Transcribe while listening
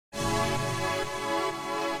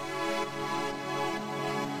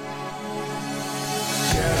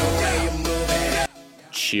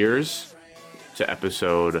cheers to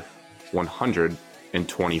episode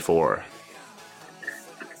 124.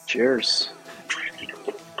 Cheers.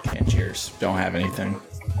 And cheers. Don't have anything.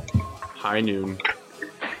 High noon,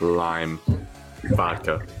 lime,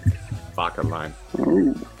 vodka lime.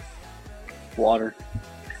 Ooh. Water.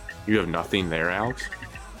 You have nothing there, Alex?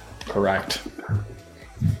 Correct.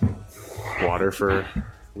 Water for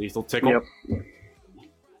lethal tickle? Yep.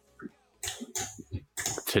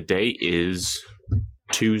 Today is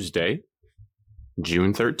Tuesday,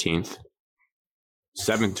 June 13th,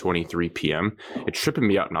 7:23 p.m. It's tripping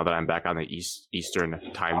me out now that I'm back on the Eastern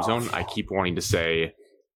time zone. I keep wanting to say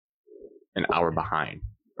an hour behind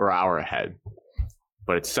or an hour ahead,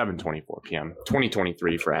 but it's 7:24 p.m.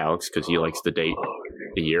 2023 for Alex because he likes the date,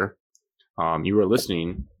 the year. You were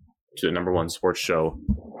listening to the number one sports show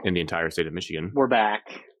in the entire state of Michigan. We're back.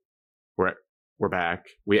 We're back.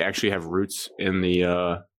 We actually have roots in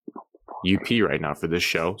the UP right now for this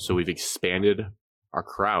show, so we've expanded our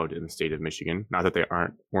crowd in the state of Michigan. Not that they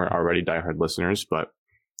weren't already diehard listeners, but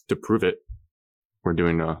to prove it, we're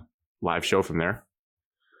doing a live show from there.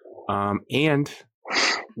 And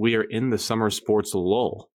we are in the summer sports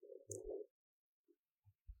lull.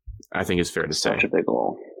 I think it's fair to say. Such a big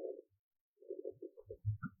lull.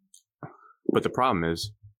 But the problem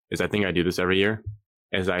is I think I do this every year,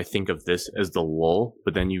 as I think of this as the lull,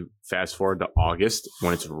 but then you fast forward to August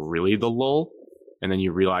when it's really the lull, and then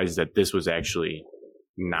you realize that this was actually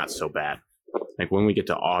not so bad. Like when we get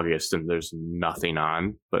to August and there's nothing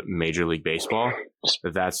on but Major League Baseball,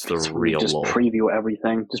 that's the real lull. Just preview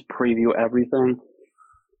everything.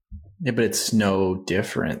 Yeah, but it's no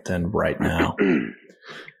different than right now.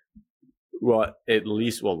 Well,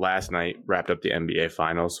 last night wrapped up the NBA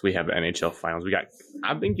finals. We have NHL finals.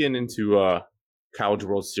 I've been getting into College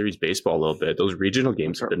World Series baseball a little bit. Those regional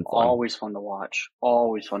games have been fun. Always fun to watch.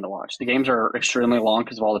 The games are extremely long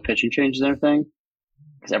because of all the pitching changes and everything.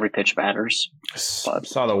 Because every pitch matters. But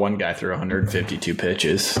saw the one guy through 152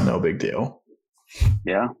 pitches. No big deal.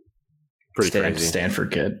 Yeah. Pretty crazy.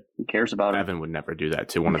 Stanford kid. Who cares about it? Evan would never do that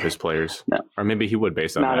to one of his players. No. Or maybe he would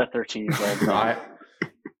based on Not that. at 13 years old. No.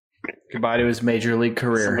 Goodbye to his major league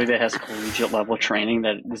career. Somebody that has collegiate level training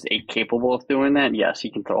that is capable of doing that, yes,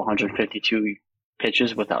 he can throw 152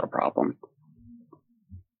 pitches without a problem.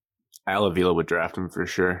 Al Avila would draft him for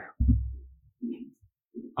sure.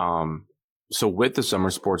 So with the summer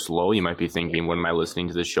sports lull, you might be thinking, what am I listening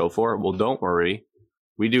to this show for? Well, don't worry.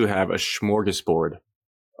 We do have a smorgasbord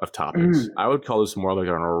of topics. I would call this more like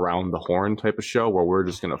an around the horn type of show where we're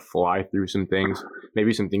just going to fly through some things.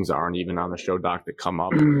 Maybe some things that aren't even on the show doc that come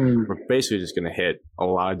up. We're basically just going to hit a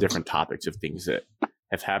lot of different topics of things that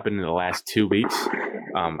have happened in the last 2 weeks.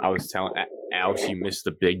 I was telling Alex, you missed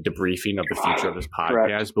the big debriefing of the future of this podcast,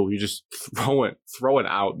 correct. But we just throw it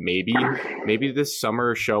out. Maybe this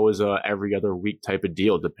summer show is a every other week type of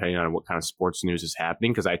deal, depending on what kind of sports news is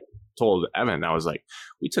happening. Because I told Evan, I was like,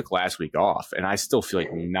 we took last week off, and I still feel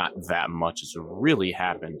like not that much has really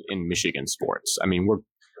happened in Michigan sports. I mean, we're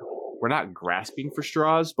not grasping for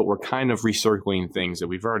straws, but we're kind of recircling things that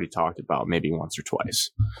we've already talked about maybe once or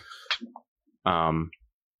twice.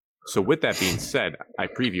 So with that being said, I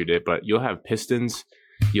previewed it, but you'll have Pistons,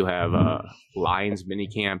 you'll have Lions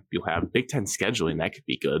minicamp, you'll have Big Ten scheduling. That could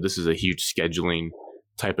be good. This is a huge scheduling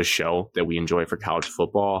type of show that we enjoy for college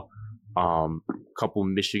football. A couple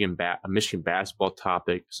Michigan basketball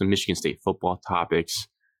topics, some Michigan State football topics,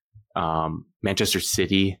 Manchester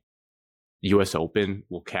City, U.S. Open.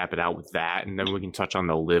 We'll cap it out with that, and then we can touch on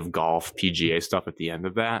the Live Golf PGA stuff at the end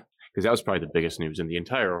of that, because that was probably the biggest news in the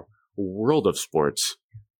entire world of sports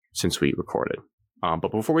since we recorded.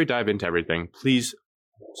 But before we dive into everything, please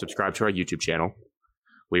subscribe to our YouTube channel.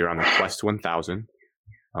 We are on the quest to 1,000.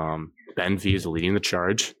 Ben V is leading the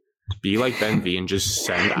charge. Be like Ben V and just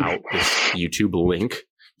send out this YouTube link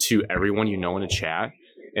to everyone you know in a chat.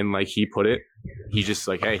 And like he put it, he just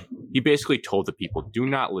like, hey, he basically told the people, do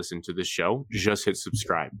not listen to this show. Just hit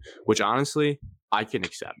subscribe, which honestly, I can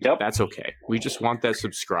accept. Yep. That's okay. We just want that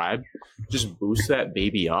subscribe. Just boost that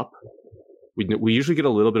baby up. We usually get a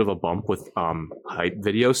little bit of a bump with hype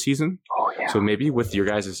video season. Oh, yeah. So maybe with your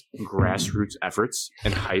guys' grassroots efforts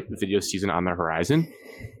and hype video season on the horizon,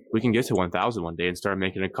 we can get to 1,000 one day and start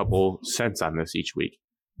making a couple cents on this each week.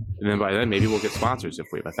 And then by then, maybe we'll get sponsors if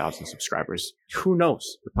we have 1,000 subscribers. Who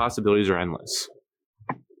knows? The possibilities are endless.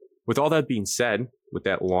 With all that being said, with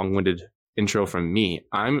that long-winded intro from me,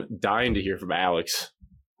 I'm dying to hear from Alex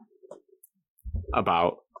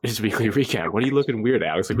about his weekly recap. What are you looking weird,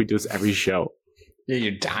 Alex? Like we do this every show. Yeah,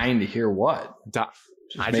 you're dying to hear what?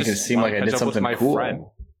 I make it seem like I did something cool. Friend.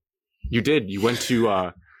 You did. You went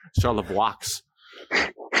to Charlevaux.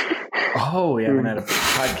 Oh, we haven't had a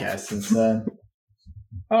podcast since then.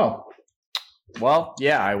 Oh. Well,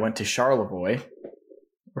 yeah, I went to Charlevoix.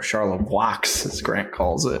 Or Charlevoix, as Grant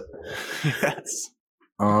calls it. Yes.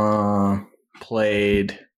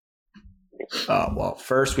 Played. Well,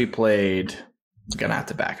 first we played. I'm gonna have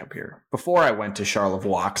to back up here. Before I went to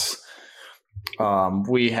Charlevoix,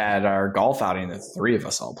 we had our golf outing that the three of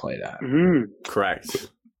us all played at. Mm-hmm. Correct.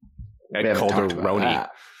 We haven't talked about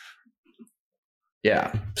that.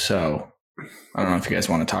 Yeah, so I don't know if you guys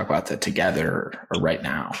want to talk about that together or right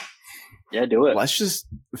now. Yeah, do it.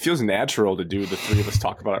 It feels natural to do the three of us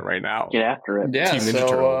talk about it right now. Get after it. Yeah, Team Ninja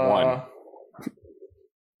Turtle won.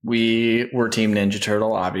 We were Team Ninja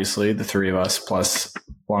Turtle, obviously, the three of us, plus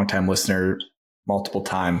longtime listener, multiple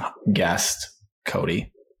time guest,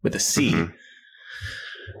 Cody, with a C.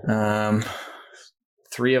 Mm-hmm.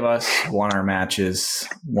 Three of us won our matches.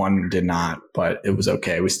 One did not, but it was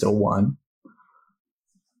okay. We still won.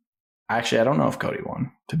 Actually, I don't know if Cody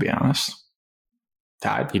won, to be honest.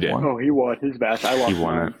 Tied. He did. Oh, he won his match. I lost. He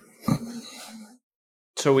won mine. it.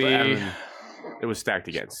 So it was stacked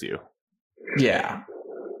against you. Yeah.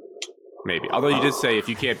 Maybe. Although you did say if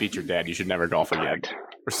you can't beat your dad, you should never golf again.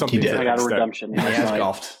 Or something. He did. I got a redemption. He has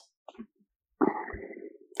golfed.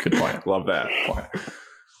 Good point. Love that.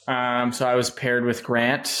 So I was paired with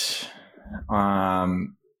Grant.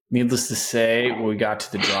 Needless to say, when we got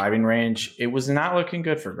to the driving range, it was not looking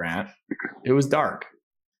good for Grant. It was dark.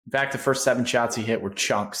 In fact, the first 7 shots he hit were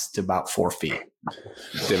chunks to about 4 feet.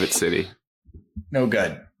 Divot City. No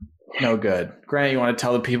good. Grant, you want to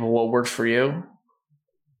tell the people what worked for you?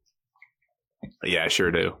 Yeah, I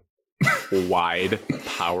sure do. Wide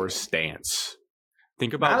power stance.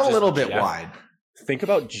 Think about not a little bit wide. Think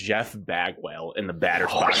about Jeff Bagwell in the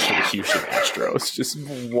batter's box for the Houston Astros. Just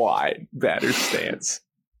wide batter stance.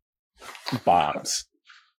 Bombs.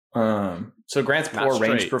 So Grant's poor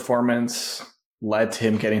range performance led to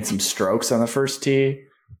him getting some strokes on the first tee.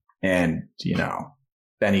 And,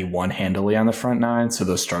 then he won handily on the front 9. So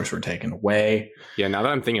those strokes were taken away. Yeah, now that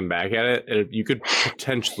I'm thinking back at it, you could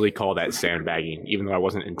potentially call that sandbagging, even though I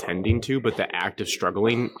wasn't intending to. But the act of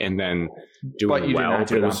struggling and then doing but you well, did not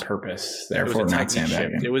do it on purpose. Therefore, not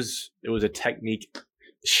sandbagging. It was a technique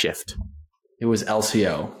shift. It was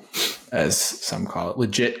LCO, as some call it,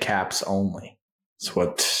 legit caps only. That's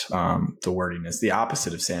what the wording is. The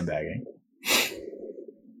opposite of sandbagging.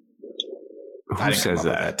 Who says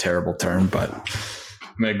that terrible term? But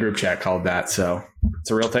my group chat called that, so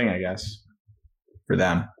it's a real thing, I guess, for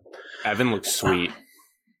them. Evan looked sweet.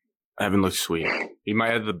 He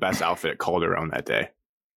might have the best outfit at Calderon that day.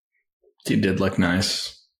 He did look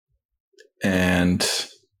nice. And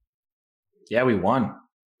yeah, we won.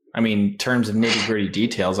 I mean, in terms of nitty-gritty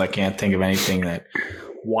details, I can't think of anything that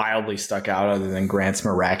wildly stuck out other than Grant's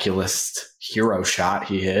miraculous hero shot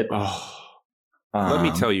he hit. Let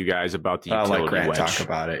me tell you guys about the utility I'll let Grant wedge. talk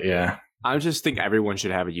about it, yeah. I just think everyone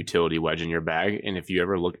should have a utility wedge in your bag. And if you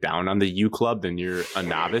ever look down on the U Club, then you're a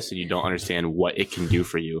novice and you don't understand what it can do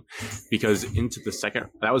for you. Because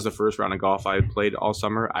that was the first round of golf I played all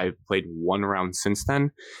summer. I've played one round since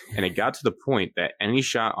then. And it got to the point that any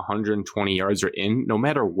shot 120 yards or in, no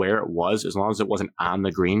matter where it was, as long as it wasn't on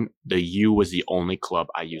the green, the U was the only club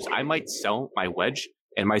I used. I might sell my wedge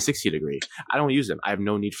and my 60 degree. I don't use them. I have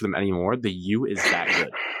no need for them anymore. The U is that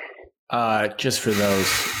good. Just for those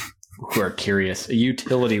who are curious, a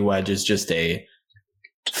utility wedge is just a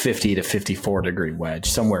 50 to 54 degree wedge,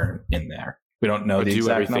 somewhere in there. We don't know the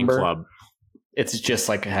exact number. Club. It's just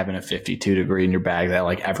like having a 52 degree in your bag that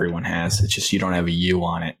like everyone has. It's just you don't have a U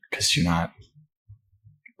on it because you're not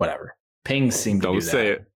whatever. Pings seem to do that. Don't say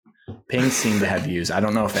it. Pings seem to have U's. I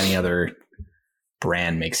don't know if any other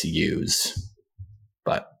brand makes U's,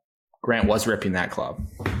 but Grant was ripping that club.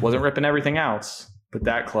 Wasn't ripping everything else, but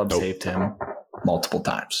that club saved him multiple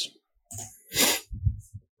times.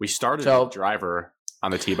 We started the driver on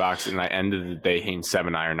the tee box, and I ended the day hitting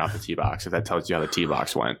 7-iron off the tee box. If that tells you how the tee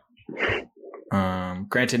box went.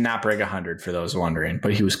 Grant did not break 100 for those wondering,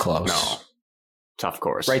 but he was close. No, tough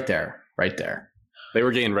course. Right there. They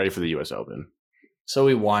were getting ready for the U.S. Open. So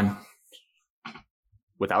we won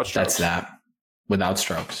without strokes. That's that. Without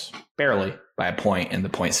strokes, barely by a point in the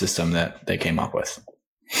point system that they came up with.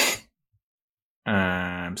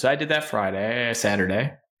 So I did that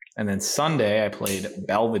Saturday. And then Sunday, I played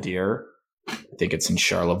Belvedere. I think it's in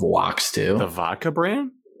Charlevoix, too. The vodka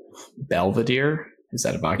brand? Belvedere? Is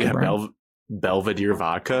that a vodka brand? Belvedere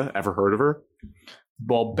Vodka. Ever heard of her?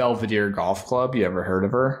 Well, Belvedere Golf Club. You ever heard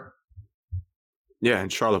of her? Yeah, in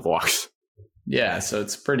Charlevoix. Yeah, so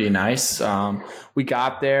it's pretty nice. We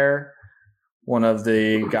got there. One of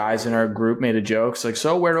the guys in our group made a joke. It's like,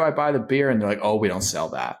 so where do I buy the beer? And they're like, oh, we don't sell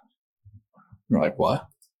that. We're like, what?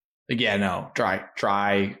 Like, yeah, no,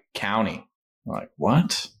 dry county. We're like,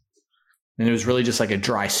 what? And it was really just like a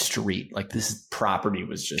dry street. Like this property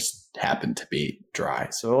was just happened to be dry.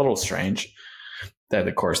 So a little strange that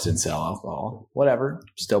the course didn't sell alcohol. Whatever.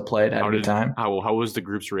 Still played, had a good time. How was the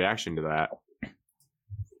group's reaction to that?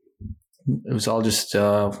 It was all just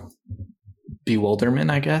bewilderment,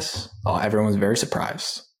 I guess. Oh, everyone was very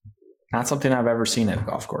surprised. Not something I've ever seen at a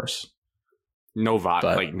golf course. No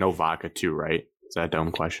vodka too, right? Is that a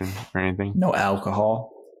dumb question or anything? No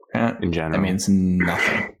alcohol. In general. That means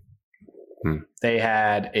nothing. They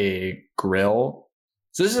had a grill.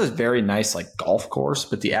 So this is a very nice like golf course,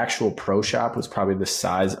 but the actual pro shop was probably the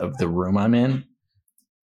size of the room I'm in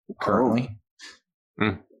currently.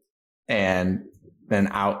 And then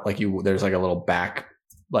out there's like a little back,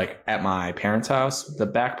 like at my parents' house, the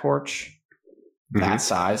back porch, that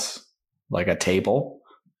size, like a table.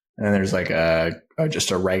 And then there's like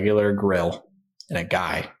just a regular grill and a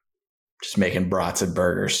guy just making brats and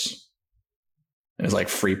burgers. It was like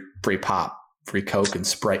free pop, free Coke and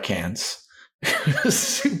Sprite cans. It was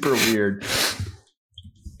super weird.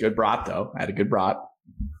 Good brat though. I had a good brat.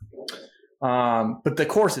 But the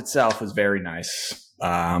course itself was very nice.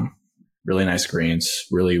 Really nice greens,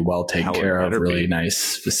 really well taken care of, really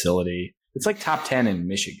nice facility. It's like top 10 in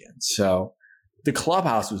Michigan. So the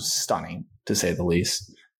clubhouse was stunning, to say the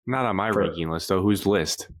least. Not on my ranking list though. Whose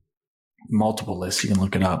list? Multiple lists. You can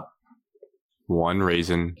look it up. 1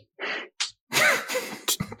 Raisin.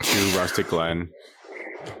 2 Rustic Glen.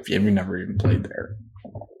 You've never even played there.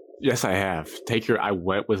 Yes, I have. I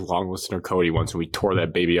went with long listener Cody once and we tore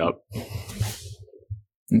that baby up.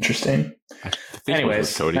 Interesting.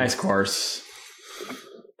 Anyways, nice course.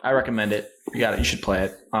 I recommend it. You should play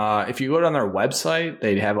it. If you go on their website,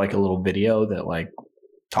 they have like a little video that like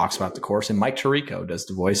talks about the course, and Mike Tirico does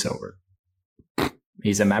the voiceover.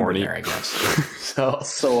 He's a member there, I guess. So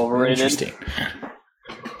overrated. Interesting.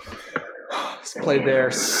 Played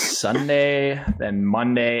there Sunday, then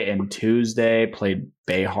Monday and Tuesday. Played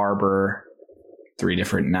Bay Harbor, 3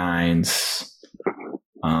 different 9s.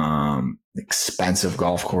 Expensive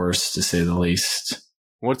golf course, to say the least.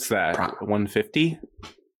 What's that? 150?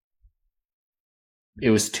 It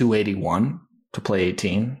was 281 to play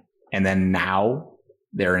 18, and then now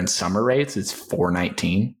they're in summer rates. It's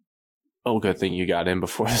 419. Oh, good thing you got in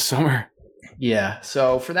before the summer. Yeah,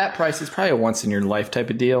 so for that price, it's probably a once-in-your-life type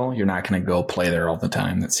of deal. You're not going to go play there all the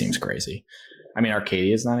time. That seems crazy. I mean,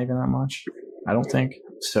 Arcadia is not even that much, I don't think.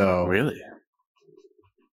 So really?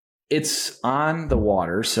 It's on the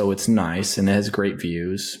water, so it's nice, and it has great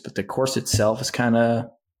views. But the course itself is kind of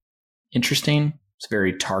interesting. It's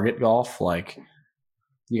very target golf. Like,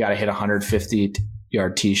 you got to hit a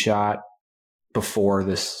 150-yard tee shot before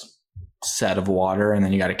this set of water, and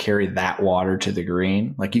then you got to carry that water to the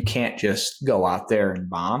green. Like, you can't just go out there and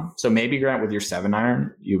bomb. So maybe, Grant, with your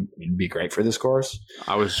 7-iron, you'd be great for this course.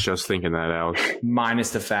 I was just thinking that, Alex.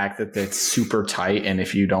 Minus the fact that it's super tight, and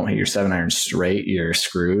if you don't hit your 7-iron straight, you're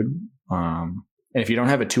screwed. And if you don't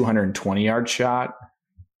have a 220-yard shot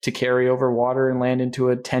to carry over water and land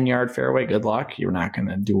into a 10-yard fairway, good luck. You're not going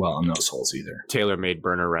to do well on those holes either. Tailor-made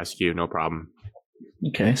burner rescue, no problem.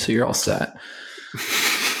 Okay, so you're all set.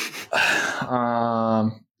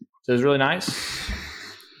 So it was really nice.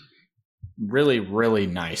 Really, really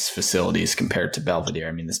nice facilities compared to Belvedere.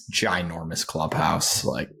 I mean, this ginormous clubhouse,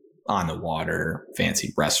 like on the water,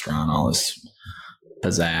 fancy restaurant, all this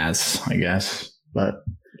pizzazz, I guess. But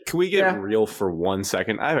can we get real for 1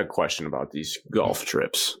 second? I have a question about these golf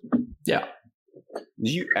trips. Yeah.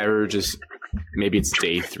 Do you ever just, maybe it's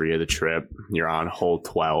day 3 of the trip, you're on hole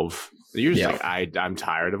 12. You're just like, I'm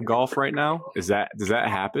tired of golf right now. Does that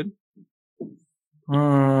happen?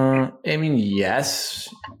 I mean, yes.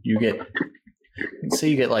 You get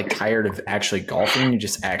like tired of actually golfing. You're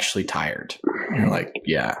just actually tired. You're like,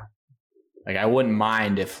 yeah. Like, I wouldn't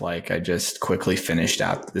mind if like I just quickly finished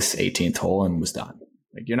out this 18th hole and was done.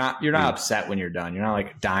 Like, you're not upset when you're done. You're not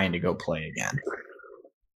like dying to go play again.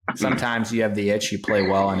 Sometimes you have the itch. You play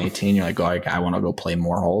well on 18. You're like, oh, I want to go play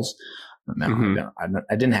more holes. No,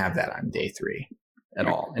 I didn't have that on day 3 at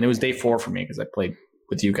all. And it was day 4 for me because I played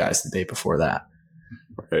with you guys the day before that.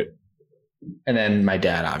 Right. And then my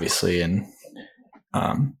dad, obviously, and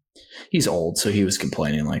he's old, so he was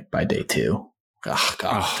complaining like by day 2. Oh,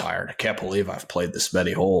 God, I'm tired. I can't believe I've played this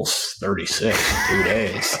many holes, 36 in 2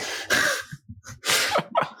 days.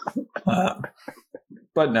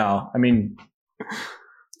 But no, I mean,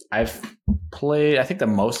 I've played, I think the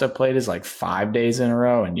most I've played is like 5 days in a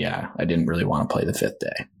row. And yeah, I didn't really want to play the 5th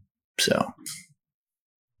day. So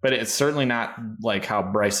But it's certainly not like how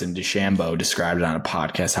Bryson DeChambeau described it on a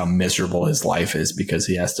podcast, how miserable his life is because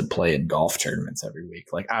he has to play in golf tournaments every week.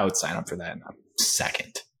 Like, I would sign up for that in a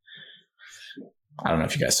second. I don't know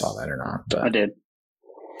if you guys saw that or not. But I did.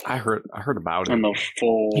 I heard about it. And the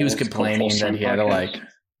full. he was complaining that he had to podcast. like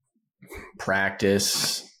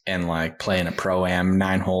practice and like play in a pro-am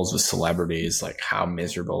 9 holes with celebrities, like how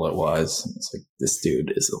miserable it was. It's like, this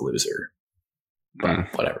dude is a loser.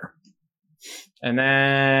 But whatever. And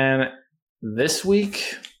then this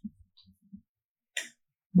week,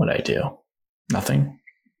 what'd I do? Nothing.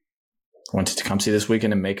 Went to Tecumseh this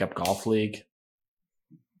weekend in Makeup Golf League.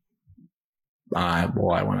 I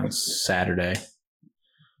went on Saturday.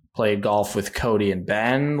 Played golf with Cody and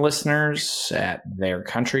Ben listeners at their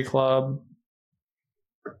country club.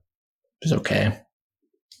 It was okay.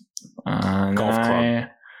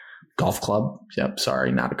 Golf club. Yep.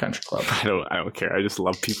 Sorry, not a country club. I don't care. I just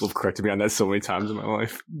love people have corrected me on that so many times in my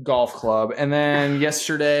life. Golf club. And then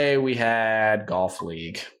yesterday we had golf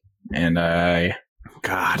league. And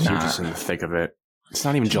God, you're just in the thick of it. It's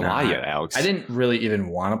not even July yet, Alex. I didn't really even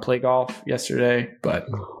want to play golf yesterday, but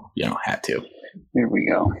had to. Here we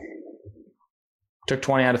go. Took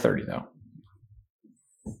 20 out of 30 though.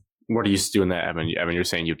 What are you doing that, Evan? Evan, you're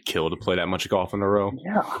saying you'd kill to play that much golf in a row?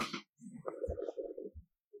 Yeah.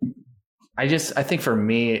 I think for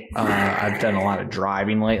me, I've done a lot of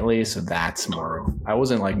driving lately, so that's more. I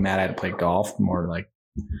wasn't like mad I had to play golf, more like,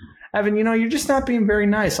 Evan, you're just not being very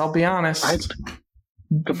nice. I'll be honest.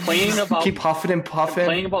 Complaining about keep huffing and puffing.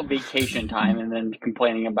 Complaining about vacation time and then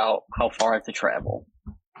complaining about how far I have to travel.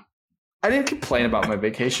 I didn't complain about my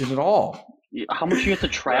vacation at all. How much you have to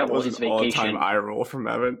travel is vacation? All-time eye roll from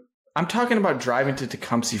Evan. I'm talking about driving to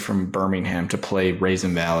Tecumseh from Birmingham to play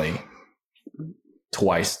Raisin Valley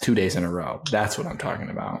twice, 2 days in a row. That's what I'm talking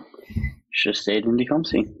about. Should have stayed in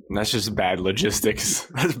Tecumseh. That's just bad logistics.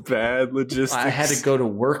 That's bad logistics. I had to go to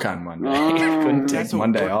work on Monday. I couldn't take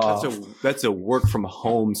Monday off. That's a work from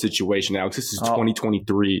home situation, Alex. This is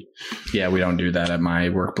 2023. Yeah, we don't do that at my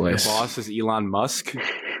workplace. Your boss is Elon Musk.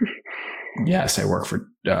 Yes, I work for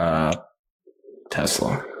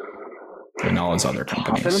Tesla and all his other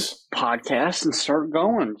companies. Hop in a podcast and start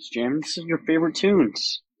going, Jim. This is your favorite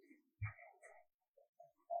tunes.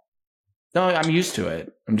 No, I'm used to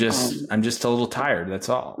it. I'm just a little tired. That's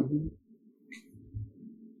all.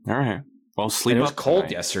 All right. Well, sleep. It was up cold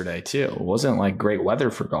tonight. yesterday too. It wasn't like great weather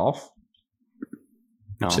for golf.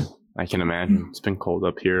 No, I can imagine. It's been cold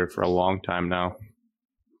up here for a long time now.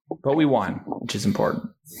 But we won, which is important.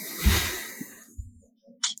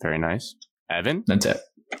 Very nice. Evan? That's it.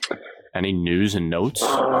 Any news and notes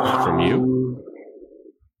from you?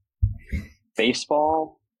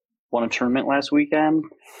 Baseball won a tournament last weekend.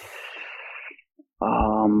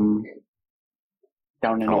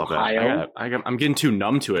 Down in Ohio. I'm getting too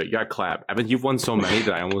numb to it. You got to clap. Evan, you've won so many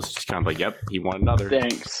that I almost just kind of like, yep, he won another.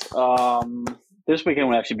 Thanks. This weekend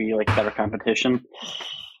would actually be like better competition,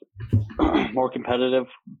 more competitive.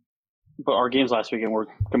 But our games last weekend were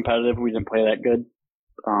competitive. We didn't play that good.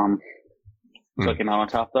 So came out on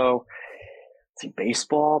top though. Let's see,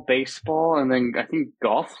 baseball, and then I think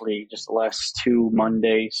golf league. Just the last 2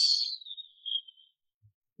 Mondays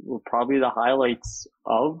were probably the highlights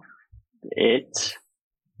of it.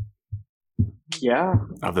 Yeah,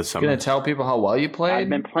 of the summer. Gonna tell people how well you played. I've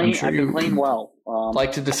been playing well.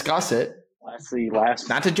 Like to discuss it.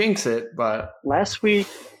 Not to jinx it, but last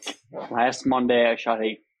Monday I shot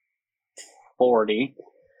a 40,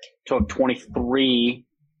 took 23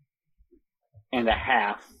 and a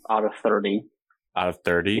half out of 30. Out of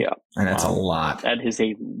 30? Yeah. And that's a lot. That is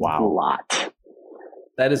a lot.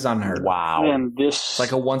 That is unheard of. Wow. And it's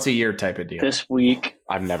like a once a year type of deal. This week.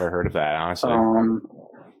 I've never heard of that, honestly.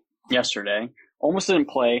 Yesterday. Almost didn't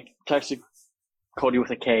play. Texted Cody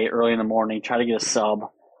with a K early in the morning. Tried to get a sub.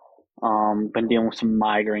 Been dealing with some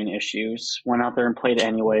migraine issues. Went out there and played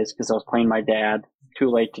anyways because I was playing my dad. Too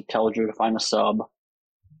late to tell Drew to find a sub.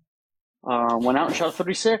 Went out and shot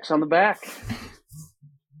 36 on the back.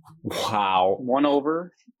 Wow. 1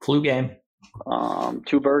 over. Flu game.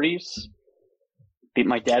 2 birdies. Beat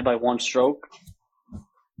my dad by 1 stroke.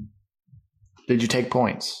 Did you take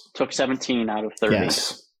points? Took 17 out of 30.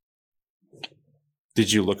 Yes.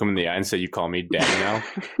 Did you look him in the eye and say, you call me daddy now?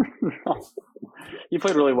 No. He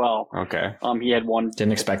played really well. Okay. He had one.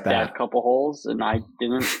 Didn't expect that. Bad couple holes, and I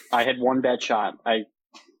didn't. I had 1 bad shot. I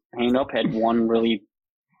hanged up, had 1 really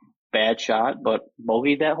bad shot, but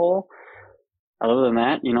bogeyed that hole. Other than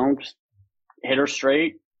that, just hit her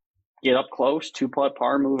straight, get up close, 2-putt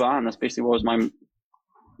par, move on. That's basically what was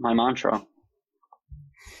my mantra.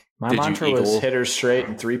 My mantra was hit her straight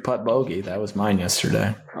and 3-putt bogey. That was mine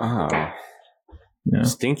yesterday. Oh. Yeah.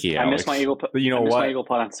 Stinky, I Alex. missed my eagle putt. But you know I missed what? my eagle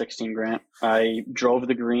putt on 16, Grant. I drove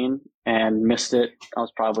the green and missed it. I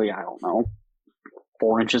was probably,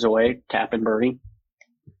 4 inches away, tapping birdie.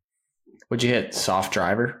 What'd you hit? Soft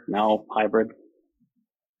driver? No, hybrid.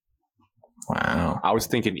 Wow. I was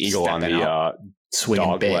thinking eagle on Stepping the Swinging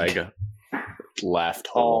dog big. leg left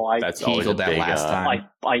hole. I That's always a eagled that big, last time.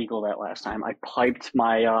 I eagled that last time. I piped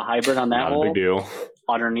my hybrid on that not a hole big deal.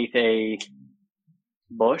 underneath a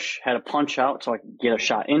bush, had a punch out so I could get a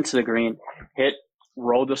shot into the green, hit,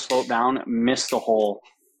 rode the slope down, missed the hole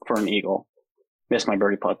for an eagle. Missed my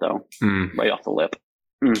birdie putt, though, right off the lip.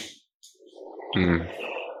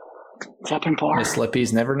 Tapping par. Miss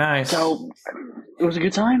Lippy's never nice. So it was a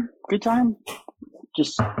good time. Good time.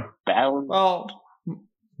 Just battling. Well,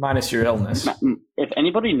 minus your illness. If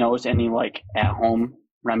anybody knows any at-home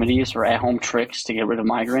remedies or at-home tricks to get rid of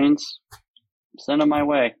migraines, send them my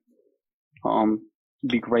way.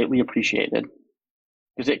 Be greatly appreciated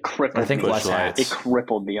because it crippled. I think me. less hats. It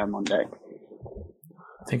crippled me on Monday.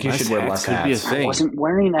 I think you should wear less could be a hats. thing. I wasn't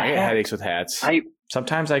wearing a I get hat. headaches with hats.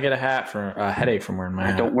 Sometimes I get a headache from wearing my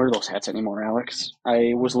hat. I don't wear those hats anymore, Alex.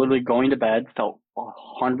 I was literally going to bed, felt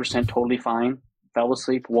 100% totally fine, fell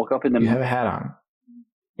asleep, woke up in the You have morning. a hat on.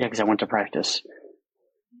 Yeah, because I went to practice.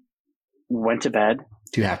 Went to bed.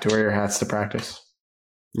 Do you have to wear your hats to practice?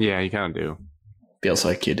 Yeah, you kind of do. Feels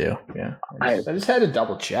like you do. Yeah. I just had to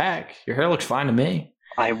double check. Your hair looks fine to me.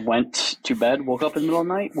 I went to bed, woke up in the middle of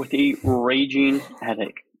the night with a raging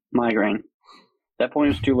headache, migraine. At that point,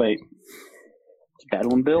 it was too late.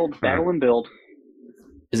 Battle and build.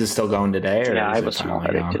 Is it still going today? Or Yeah, I is have it a small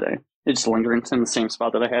finally headache gone? today. It's lingering. It's in the same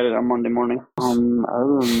spot that I had it on Monday morning. Other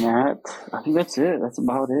than that, I think that's it. That's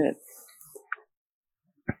about it.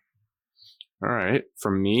 All right.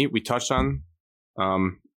 For me, we touched on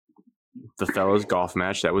the fellas golf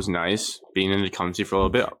match. That was nice. Being in the country for a little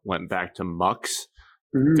bit. Went back to Muck's.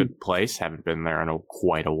 Good place. Haven't been there in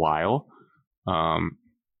quite a while.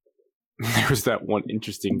 There was that one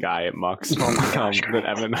interesting guy at Muck's that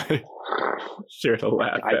Evan and I shared a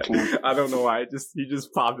laugh at. I don't know why. He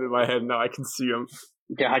just popped in my head. Now I can see him.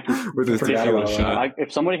 Yeah, I can. With his tequila shot.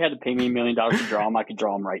 If somebody had to pay me $1 million to draw him, I could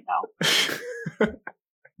draw him right now.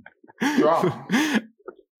 Draw.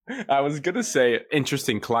 I was gonna say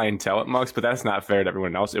interesting clientele at Muck's, but that's not fair to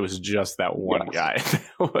everyone else. It was just that one guy. That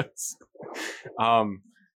was.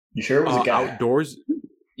 You sure it was a guy? Outdoors.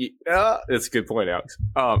 Yeah, that's a good point, Alex.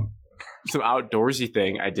 Some outdoorsy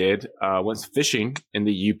thing I did. Went fishing in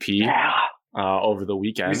the UP over the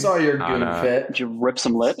weekend. We saw your goon fit. Did you rip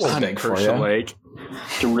some lips? On big for Kershaw you. Lake.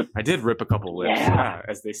 I did rip a couple lips,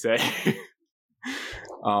 as they say. It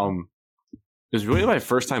was really my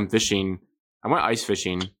first time fishing. I went ice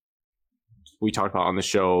fishing. We talked about on the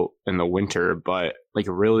show in the winter, but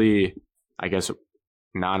really, I guess,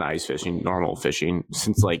 non-ice fishing, normal fishing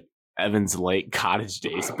since Evans Lake cottage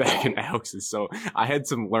days back in Alex's. So I had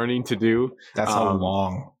some learning to do. That's a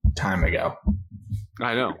long time ago.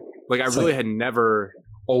 I know. I really had never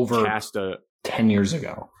cast 10 years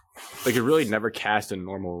ago. I really never cast a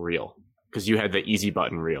normal reel because you had the easy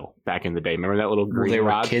button reel back in the day. Remember that little green They were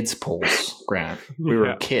rod? kids' poles, Grant. We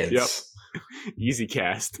were kids. Yep. Easy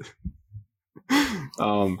cast.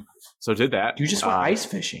 So did that. You just went ice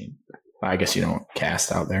fishing. I guess you don't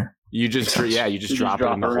cast out there. You just drop it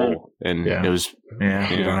in the hole, and it was. Yeah,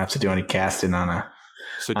 you don't have to do any casting on the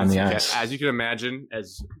ice. As you can imagine,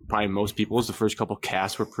 as probably most people's, the first couple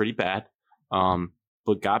casts were pretty bad,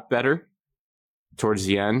 but got better towards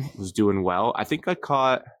the end. Was doing well. I think I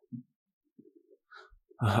caught,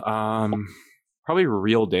 probably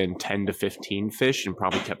reeled in 10 to 15 fish, and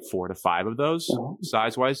probably kept 4 to 5 of those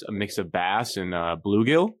size wise. A mix of bass and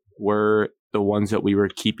bluegill were the ones that we were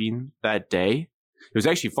keeping that day. It was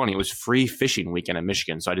actually funny. It was free fishing weekend in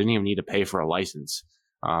Michigan, so I didn't even need to pay for a license.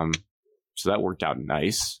 So that worked out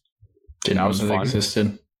nice. That was fun.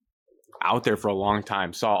 Existed. Out there for a long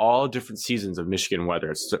time. Saw all different seasons of Michigan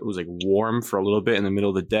weather. It was warm for a little bit in the middle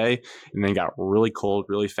of the day, and then got really cold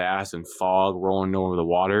really fast, and fog rolling over the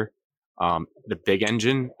water. The big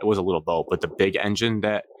engine, it was a little boat, but the big engine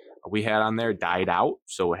that we had on there died out,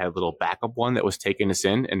 so we had a little backup one that was taking us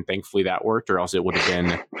in, and thankfully that worked, or else it would have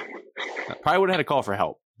been probably would have had to call for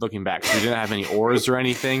help. Looking back, we didn't have any oars or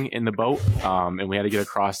anything in the boat, and we had to get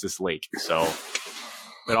across this lake. So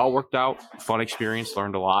it all worked out. Fun experience.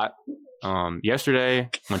 Learned a lot. Yesterday,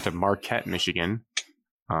 went to Marquette, Michigan,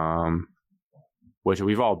 which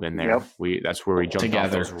we've all been there. Yep. That's where we jumped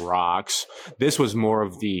off those rocks. This was more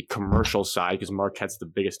of the commercial side because Marquette's the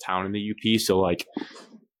biggest town in the UP. So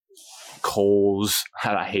Kohl's,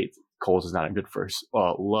 I hate Kohl's is not a good first.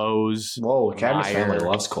 Lowe's. Whoa, Cadmus Meyer. family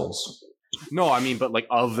loves Kohl's. No, I mean, but like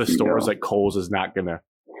of the stores, like Kohl's is not the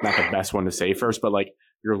best one to say first, but like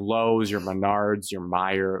your Lowe's, your Menards, your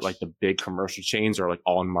Meijer, like the big commercial chains are like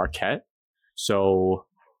all in Marquette. So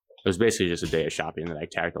it was basically just a day of shopping that I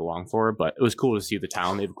tagged along for, but it was cool to see the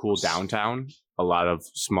town. They have a cool downtown, a lot of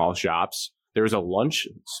small shops. There was a lunch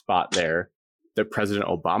spot there that President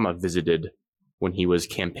Obama visited when he was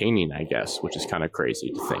campaigning, I guess, which is kind of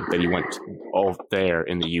crazy to think that he went all there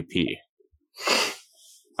in the UP.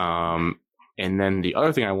 And then the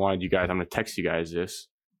other thing I wanted you guys, I'm going to text you guys this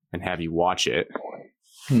and have you watch it.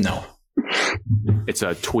 No. It's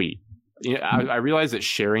a tweet. You know, I realize that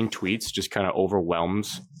sharing tweets just kind of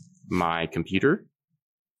overwhelms my computer.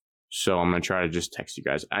 So I'm going to try to just text you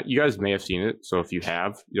guys. You guys may have seen it. So if you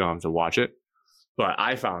have, you don't have to watch it. But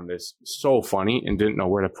I found this so funny and didn't know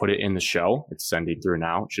where to put it in the show. It's sending through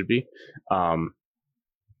now. It should be.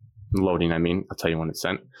 Loading, I mean. I'll tell you when it's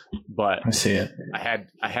sent. But I see it. I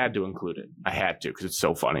had to include it. I had to because it's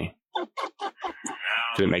so funny.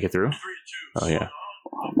 Did it make it through? Oh, yeah.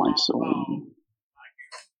 Oh, my soul.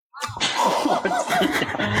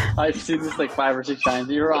 I've seen this like 5 or 6 times.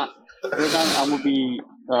 You're on MLB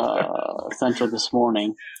Central this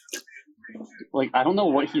morning. Like, I don't know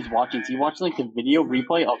what he's watching. Is he watching like the video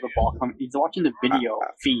replay of the ball coming? He's watching the video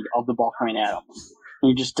feed of the ball coming at him. And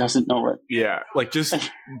he just doesn't know it. Yeah, like just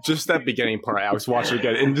that beginning part. I was watching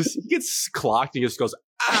again, and just he gets clocked. And he just goes,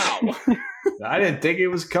 "Ow!" I didn't think it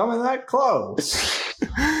was coming that close.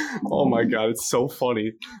 Oh my god, it's so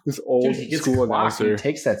funny. This old school announcer he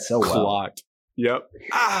takes that so well. Clocked. Yep.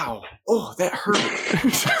 Ow! Oh, that hurt.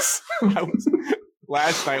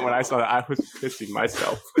 Last night when I saw that, I was pissing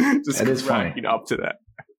myself. Just cracking up to that.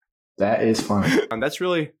 That is funny. And that's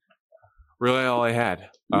really all I had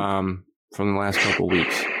from the last couple of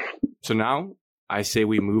weeks. So now I say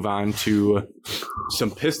we move on to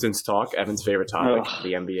some Pistons talk, Evan's favorite topic,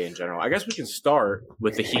 the NBA in general. I guess we can start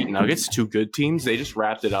with the Heat Nuggets, 2 good teams. They just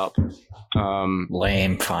wrapped it up.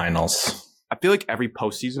 Lame finals. I feel like every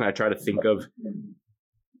postseason I try to think of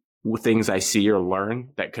things I see or learn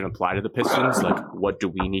that can apply to the Pistons. Like, what do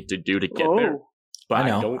we need to do to get there? But I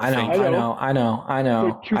know.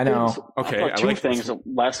 Okay, two things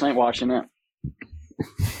last night watching it.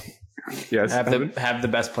 Yes, have the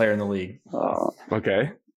best player in the league.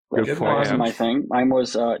 Okay, good point. That wasn't my thing. Mine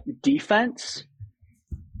was defense,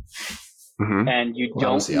 and you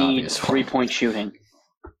don't need 3-point shooting.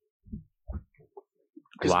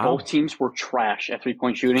 Because both teams were trash at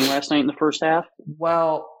 3-point shooting last night in the first half.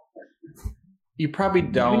 Well, you probably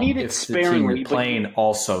don't. You need it sparingly. The team you're playing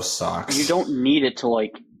also sucks. You don't need it to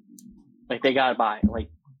like they got by.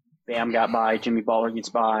 Like Bam got by, Jimmy Butler gets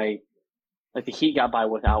by. Like the Heat got by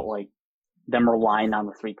without like them relying on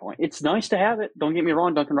the 3-point. It's nice to have it. Don't get me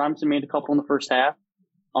wrong. Duncan Robinson made a couple in the first half.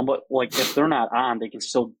 But like if they're not on, they can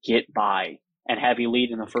still get by and have you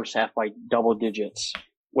lead in the first half by double digits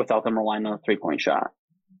without them relying on a 3-point shot.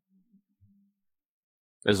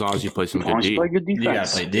 As long as you play some good D. Play good defense. You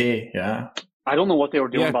gotta play D, yeah. I don't know what they were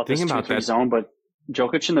doing about this 2-3 zone, but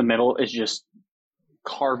Jokic in the middle is just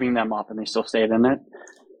carving them up, and they still stayed in it.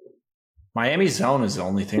 Miami zone is the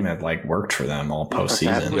only thing that like worked for them all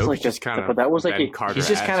postseason. That was like he's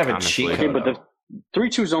just kind of a cheat code. But the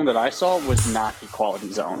 3-2 zone that I saw was not the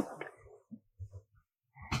quality zone.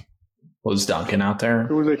 Was Duncan out there?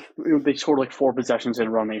 It was like they scored like 4 possessions in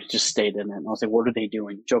a row, and they just stayed in it. And I was like, "What are they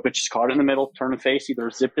doing?" Jokic just caught it in the middle, turned and face,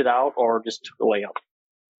 either zipped it out or just took a layup,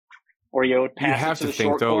 or you would pass it to the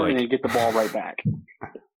short corner and then get the ball right back.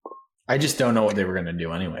 I just don't know what they were going to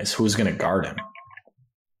do, anyways. Who's going to guard him?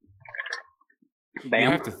 Bam.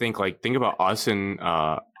 You have to think about us in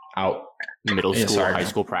out middle school, high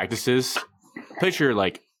school practices. Picture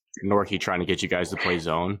like Norky trying to get you guys to play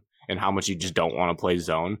zone. And how much you just don't want to play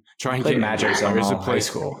zone. Try and get Magic Zone in high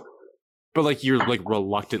school. But like you're like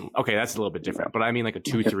reluctant. Okay, that's a little bit different. But I mean like a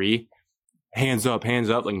 2-3, hands up.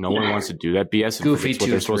 Like no one wants to do that BS. Goofy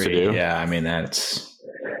 2-3. Yeah, I mean that's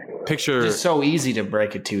picture. It's so easy to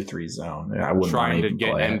break a 2-3 zone. I wouldn't trying to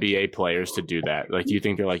get play NBA players to do that. Like, do you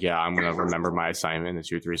think they're like, yeah, I'm going to remember my assignment in the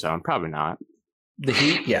 2-3 zone? Probably not. The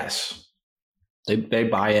Heat, yes, they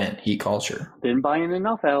buy in Heat culture. Didn't buy in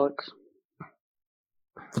enough, Alex.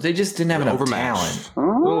 But they just didn't have enough talent. A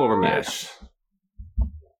little overmatched.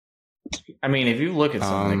 I mean, if you look at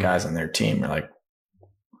some of the guys on their team, you're like,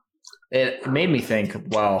 it made me think,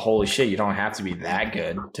 well, holy shit, you don't have to be that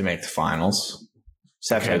good to make the finals.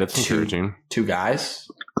 Okay, that's encouraging. 2 guys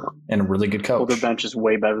and a really good coach. Well, their bench is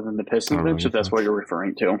way better than the Pistons bench, if that's what you're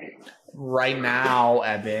referring to. Right now,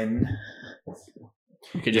 Evan,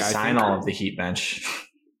 you could just sign all of the Heat bench.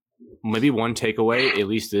 maybe one takeaway, at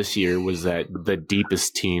least this year, was that the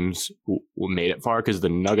deepest teams made it far because the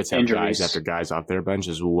Nuggets have Injuries. guys after guys off their bench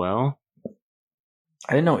as well.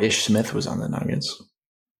 I didn't know Ish Smith was on the Nuggets.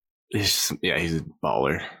 He's a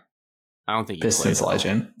baller. I don't think he Pistons played,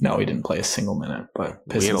 legend. No, he didn't play a single minute, but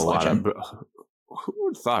we had Pistons a lot legend. who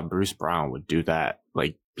would have thought Bruce Brown would do that?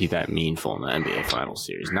 Like, be that meaningful in the NBA Finals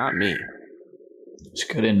series? Not me. He's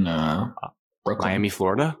good in Brooklyn. Miami,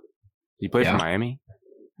 Florida. He played Yeah. for Miami.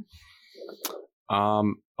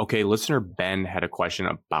 Okay, listener Ben had a question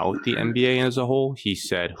about the NBA as a whole. He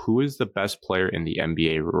said, "Who is the best player in the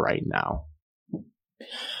NBA right now?"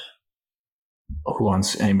 Who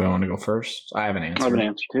wants? Anybody want to go first? I have an answer. I have an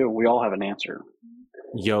answer too. We all have an answer.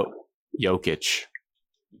 Jokic.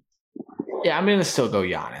 Yeah, I'm gonna still go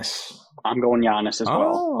Giannis. I'm going Giannis as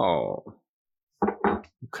well. Oh,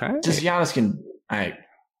 okay. Just Giannis can.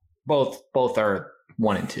 Both are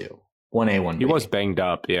 1 and 2. 1A, 1B. He was banged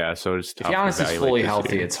up, yeah. So it's If tough to Giannis is evaluate fully this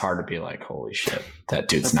healthy, year. it's hard to be like, holy shit, that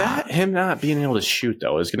dude's But not. him not being able to shoot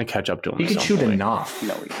though is going to catch up to him. He at can some shoot point. enough.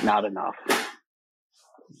 No, not enough.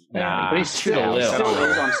 Nah, But he's shoot a still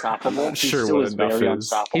little. unstoppable. I'm He sure still what is enough very is.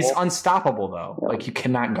 unstoppable. He's unstoppable though. Yeah. Like you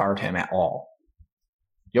cannot guard him at all.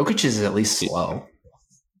 Jokic is at least slow.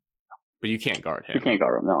 But you can't guard him. You can't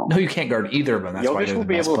guard him, no. No, you can't guard either of them. That's why Jokic they're will the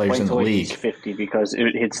be best able to play players in the until league. he's 50 because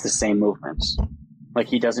it's the same movements. Like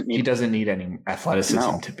he doesn't need. He doesn't need any athleticism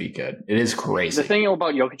No. to be good. It is crazy. The thing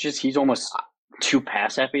about Jokic is he's almost too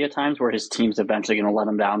pass happy at times, where his team's eventually going to let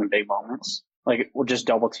him down in big moments. Like we'll just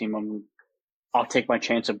double team him. I'll take my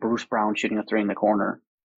chance of Bruce Brown shooting a 3 in the corner,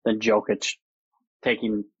 than Jokic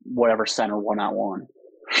taking whatever center 1-on-1.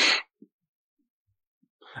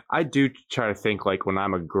 I do try to think like when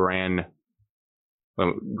I'm a grandkids,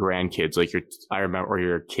 like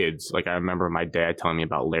your kids, like I remember my dad telling me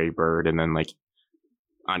about Larry Bird, and then like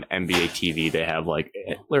on NBA TV they have like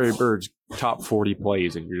Larry Bird's top 40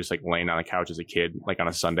 plays, and you're just like laying on a couch as a kid, like on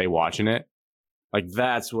a Sunday watching it. Like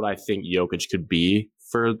that's what I think Jokic could be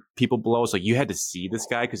for people below. It's like you had to see this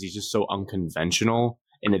guy because he's just so unconventional,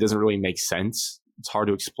 and it doesn't really make sense. It's hard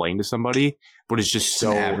to explain to somebody, but it's just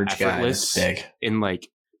so An average guy effortless that's big. in like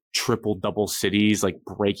triple double cities, like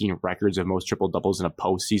breaking records of most triple doubles in a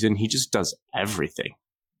postseason. He just does everything.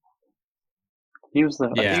 He was the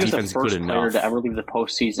Defense first good player enough. to ever leave the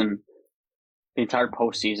postseason, the entire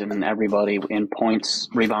postseason, and everybody in points,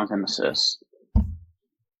 rebounds, and assists.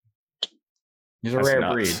 He's a That's rare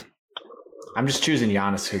nuts. breed. I'm just choosing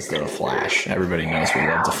Giannis because they're a flash. Everybody knows we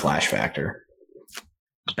love the flash factor.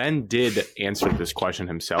 Ben did answer this question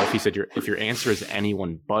himself. He said, if your answer is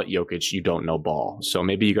anyone but Jokic, you don't know ball. So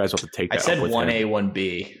maybe you guys will have to take I that said up with 1A, him.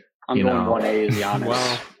 1B. I'm You going know. 1A is Giannis.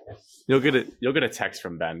 Well, you'll get a text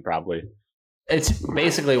from Ben probably. It's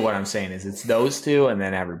basically what I'm saying is it's those two and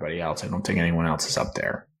then everybody else. I don't think anyone else is up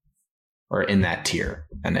there or in that tier.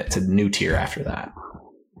 And it's a new tier after that.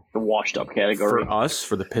 The washed up category. For us,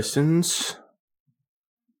 for the Pistons,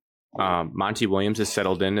 Monty Williams has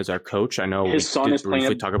settled in as our coach. I know His son we is did playing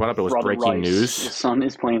briefly talk about it, but it was Brother breaking Rice. news. His son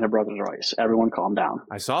is playing their brother's Rice. Everyone calm down.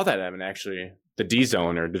 I saw that, Evan, actually. The D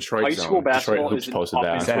Zone or Detroit High Zone. school basketball Detroit Hoops is posted up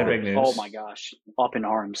that. in Is that a big news? Oh my gosh. Up in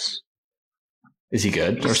arms. Is he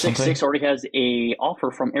good or He's something? 6'6", already has a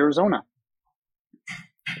offer from Arizona.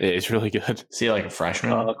 It's really good. Is he like a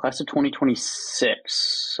freshman? Class of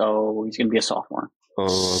 2026. So he's going to be a sophomore.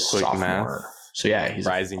 Oh, quick Sophomore. math. So yeah, he's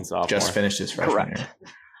Rising sophomore. just finished his freshman Correct. year.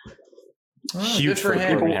 Oh, Huge good for for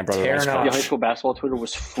him. Birmingham, brother. Tearing Nice up. The high school basketball Twitter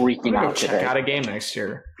was freaking I'm gonna go out check today. out a game next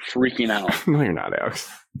year. Freaking out. No, you're not, Alex.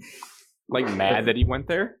 Like mad that he went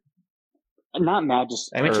there? Not mad,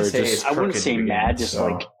 just I meant to Or say just- it's I wouldn't crooked say in the mad, beginning, just so.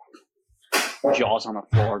 like jaws on the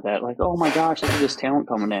floor that like, oh my gosh, look at this talent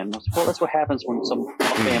coming in. Well, that's what happens when a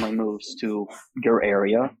family moves to your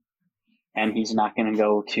area and he's not going to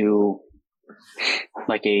go to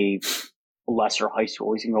like a lesser high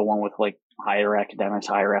school. He's going to go one with like higher academics,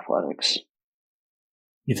 higher athletics.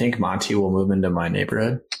 You think Monty will move into my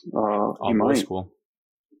neighborhood? He All boys might. school.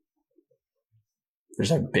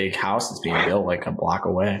 There's a big house that's being built like a block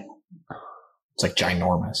away. It's like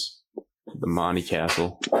ginormous. The Monty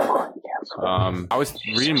Castle. I was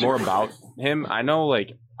reading more about him. I know,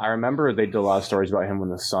 like, I remember they did a lot of stories about him when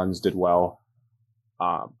the Suns did well.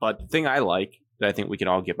 But the thing I like that I think we can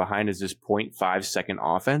all get behind is this 0.5 second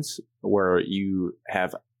offense where you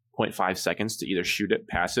have 0.5 seconds to either shoot it,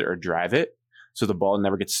 pass it, or drive it. So the ball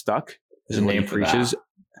never gets stuck. There's a When name he for that. reaches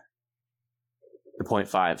the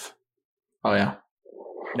 0.5. Oh, yeah.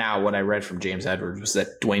 Now, what I read from James Edwards was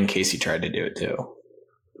that Dwayne Casey tried to do it too.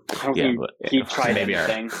 I don't Yeah, think but- he tried Maybe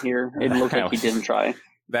anything here. It looked like he didn't try.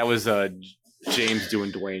 That was James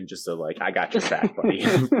doing Dwayne just to like, I got your back, buddy.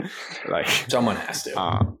 Like, Someone has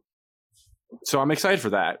to. So I'm excited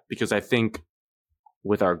for that because I think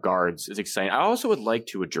with our guards, it's exciting. I also would like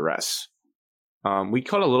to address. We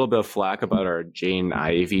caught a little bit of flack about our Jaden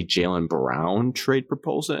Ivey, Jaylen Brown trade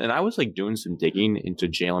proposal, and I was like doing some digging into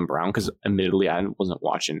Jaylen Brown because, admittedly, I wasn't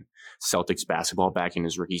watching Celtics basketball back in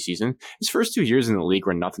his rookie season. His first 2 years in the league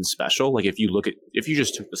were nothing special. Like if you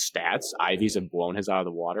just took the stats, Ivey's have blown his out of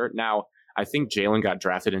the water. Now I think Jaylen got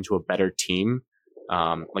drafted into a better team.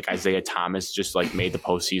 Like Isaiah Thomas just like made the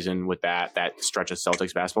postseason with that stretch of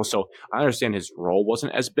Celtics basketball. So I understand his role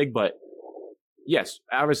wasn't as big, but yes,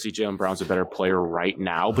 obviously Jaylen Brown's a better player right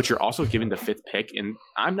now, but you're also giving the 5th pick, and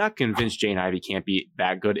I'm not convinced Jaden Ivey can't be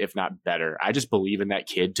that good, if not better. I just believe in that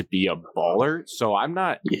kid to be a baller, so I'm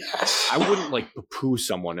not. Yes. I wouldn't like poo-poo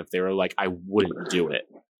someone if they were like, I wouldn't do it.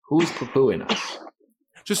 Who's poo-pooing us?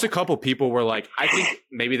 Just a couple people were like, I think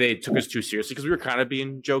maybe they took us too seriously because we were kind of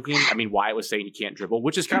being joking. I mean, Wyatt was saying he can't dribble,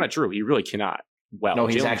 which is kind of true. He really cannot. Well, No,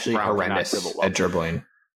 he's Jaylen actually Brown horrendous at dribbling.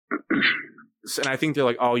 And I think they're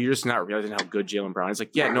like, oh, you're just not realizing how good Jaylen Brown is.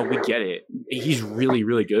 Like, yeah, no, we get it. He's really,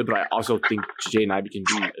 really good, but I also think Jaden Ivey can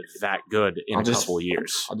be that good in a couple of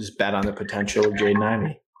years. I'll just bet on the potential of Jaden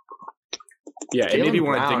Ivey. Yeah, and maybe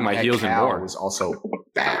want to dig my heels in more. Was also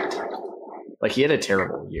bad. Like, he had a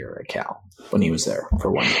terrible year at Cal when he was there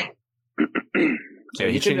for 1 year. So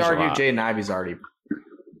you could argue Jaden Ivey's already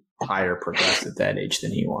higher progressed at that age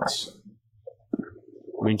than he was.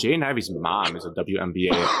 I mean, Jaden Ivey's mom is a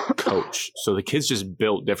WNBA coach, so the kid's just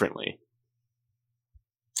built differently.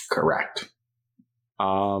 Correct.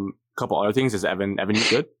 Couple other things. Is Evan you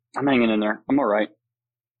good? I'm hanging in there. I'm all right.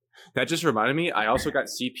 That just reminded me, I also got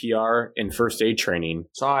CPR and first aid training.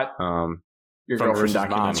 Saw it. Your girlfriend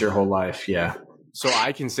documents your whole life, yeah. So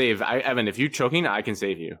I can save. Evan, if you're choking, I can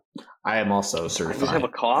save you. I am also certified. I just have a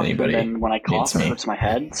cough, and then when I cough, it hurts my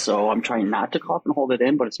head. So I'm trying not to cough and hold it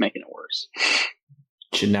in, but it's making it worse.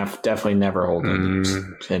 Should definitely never hold in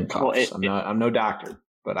coughs. Well, I'm no doctor,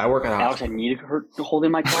 but I work at a hospital. Alex, I need to hold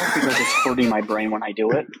in my cough because it's hurting my brain when I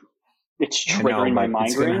do it. It's triggering my migraine.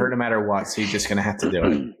 It's going to hurt no matter what, so you're just going to have to do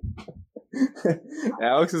it.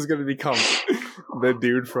 Alex is going to become the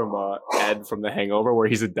dude from Ed from The Hangover, where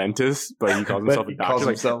he's a dentist, but he calls himself a doctor. Calls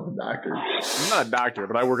himself a doctor. I'm not a doctor,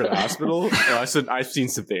 but I work at a hospital. I've seen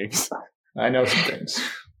some things. I know some things.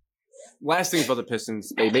 Last thing about the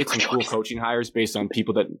Pistons, they made some cool coaching hires based on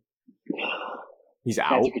people that he's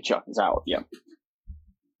out. Matthew Tkachuk is out. Yep.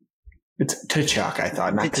 It's Tkachuk, I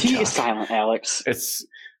thought. Not the Tkachuk. T is silent, Alex. It's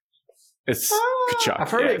Tkachuk.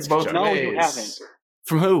 I've heard it both ways. No, you haven't.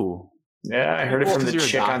 From who? Yeah, I heard it from the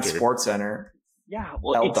chick on SportsCenter. Yeah,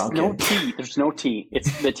 well, it's no T. There's no T.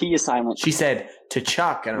 The T is silent. She said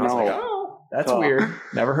Tkachuk, and I was like, oh, that's weird.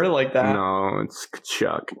 Never heard it like that. No, it's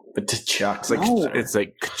Tkachuk. But Tkachuk. It's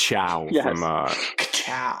like Ka-chow from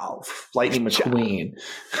Ka-chow. Lightning McQueen.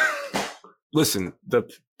 Listen, the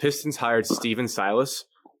Pistons hired Steven Silas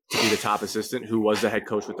to be the top assistant, who was the head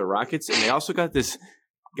coach with the Rockets, and they also got this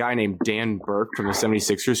guy named Dan Burke from the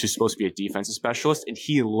 76ers who's supposed to be a defensive specialist, and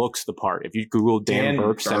he looks the part. If you Google Dan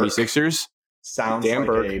Burke 76ers, sounds Dan like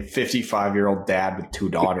Burke, a 55-year-old dad with 2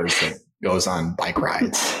 daughters that goes on bike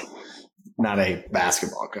rides, not a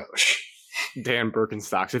basketball coach. Dan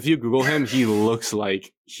Birkenstocks. If you Google him, he looks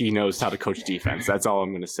like he knows how to coach defense. That's all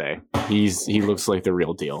I'm going to say. He looks like the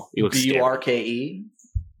real deal. He looks Burke?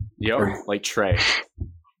 Yep, like Trey.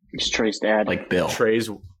 It's Trey's dad. Like Bill.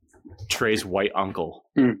 Trey's white uncle.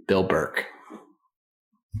 Bill Burke.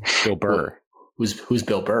 Bill Burr. Who's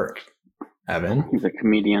Bill Burke? Evan? He's a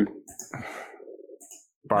comedian.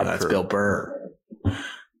 That's Bill Burr.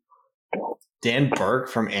 Dan Burke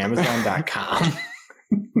from Amazon.com.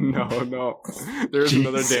 No. There's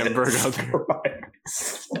another Dan Burke out there.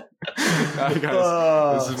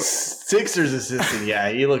 Sixers assistant. Yeah,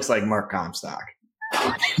 he looks like Mark Comstock.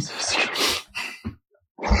 I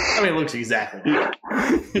mean, it looks exactly like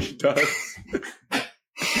he does.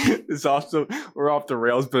 It's also, we're off the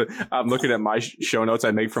rails, but I'm looking at my show notes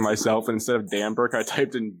I make for myself, and instead of Dan Burke, I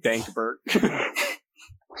typed in Dank Burke.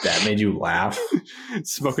 That made you laugh?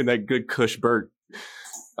 Smoking that good Kush Burke.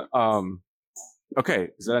 Okay,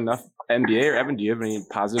 is that enough NBA? Or Evan, do you have any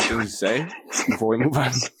positive things to say before we move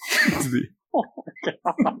on? Oh my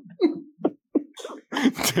God.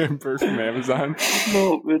 Dan Burke from Amazon.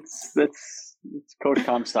 No, that's Coach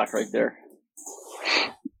Comstock right there.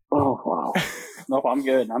 Oh wow. Nope, I'm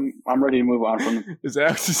good. I'm ready to move on from him. Is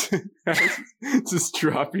that just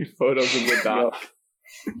dropping photos of the doc?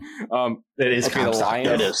 It is okay, Comstock.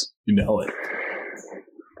 It is. You know it.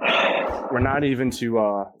 We're not even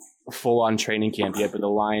to full on training camp yet, but the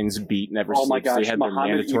Lions beat Never Oh my gosh, They had their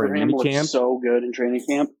Muhammad mandatory Ibrahim mini camp. so good in training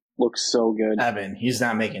camp. looks so good. Evan, he's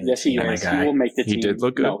not making the Yes, he team. is. He will make the team. He did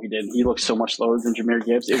look good. No, he didn't. He looked so much slower than Jahmyr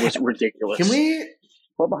Gibbs. It was ridiculous. Can we?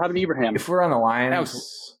 What about Having Ibrahim? If we're on the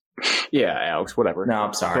Lions. Yeah, Alex, whatever. No,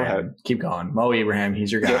 I'm sorry. Go ahead. Keep going. Mo Ibrahim,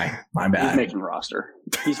 he's your guy. My bad. He's making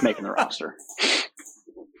the roster.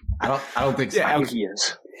 I don't think so. Yeah, I think Alex, he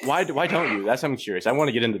is. why don't you? That's I'm curious. I want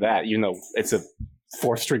to get into that, even though it's a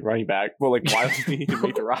 4th-string running back. Well, like, why does he need to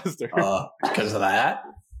make the roster? Because of that.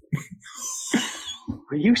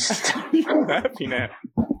 Are you stop? I'm laughing at.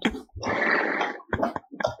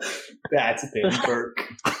 That's a big perk.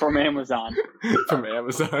 From Amazon. From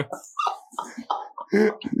Amazon.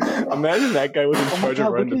 Imagine that guy was in charge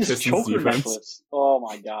of running the Pistons defense. Necklace. Oh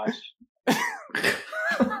my gosh.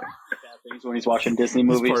 Bad things when he's watching Disney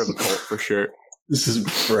movies. He's part of a cult for sure. This is a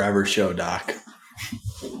forever show, Doc.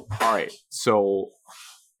 All right, so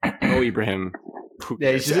Mo Ibrahim.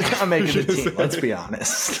 Yeah, he's just not making the team. Let's be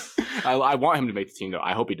honest. I want him to make the team, though.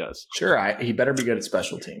 I hope he does. Sure, he better be good at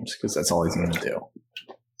special teams because that's all he's going to do.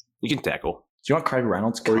 You can tackle. Do you want Craig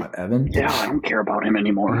Reynolds caught Evan? Yeah, I don't care about him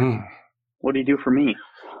anymore. Mm-hmm. What did he do for me?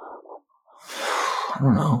 I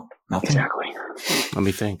don't know. Nothing. Exactly. Let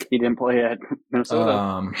me think. He didn't play at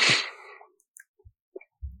Minnesota.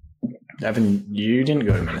 Evan, you didn't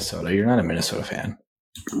go to Minnesota. You're not a Minnesota fan.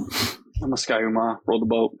 I'm a Skyuma. Roll the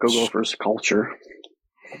boat. Go Gophers. Culture.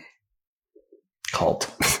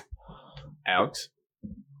 Cult. Alex?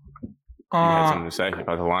 You had something to say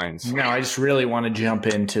about the Lions. No, I just really want to jump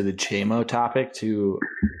into the JMO topic to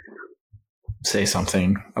say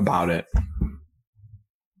something about it.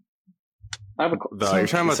 I have You're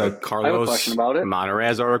talking about the Carlos question about it.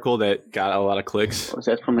 Monterrez article that got a lot of clicks? Was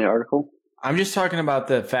that from the article? I'm just talking about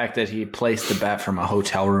the fact that he placed the bet from a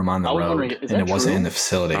hotel room on the road, and it wasn't in the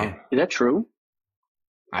facility. Oh. Is that true?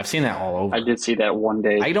 I've seen that all over. I did see that one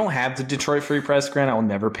day. I don't have the Detroit Free Press, Grant. I will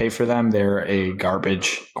never pay for them. They're a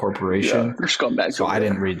garbage corporation. Yeah, they're scumbags. So I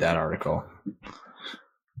didn't read that article.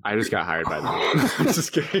 I just got hired by them. I'm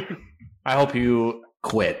just kidding. I hope you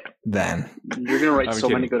quit then. You're going to write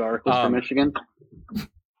many good articles for Michigan.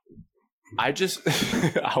 I just,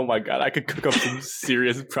 oh my God, I could cook up some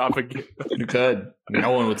serious propaganda. You could.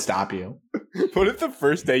 No one would stop you. What if the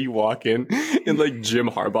first day you walk in and like Jim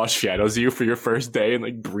Harbaugh shadows you for your first day and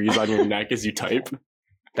like breathes on your neck as you type?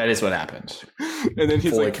 That is what happens. And then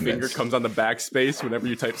his like finger comes on the backspace whenever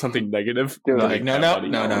you type something negative. They're like, no.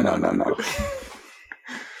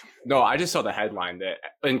 No, I just saw the headline that,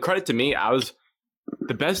 and credit to me,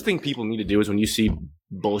 the best thing people need to do is when you see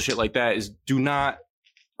bullshit like that is do not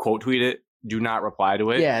quote tweet it, do not reply to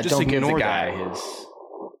it. Yeah, just don't give the guy that. his.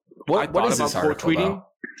 What is this article, quote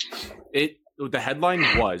tweeting? The headline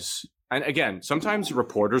was, and again, sometimes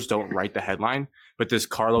reporters don't write the headline, but this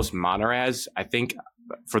Carlos Monterrez, I think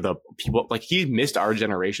for the people, like he missed our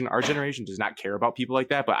generation. Our generation does not care about people like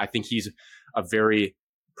that, but I think he's a very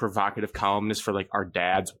provocative columnist for like our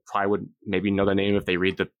dads. Probably would maybe know the name if they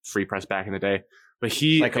read the Free Press back in the day. But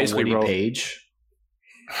he like a Woody Page.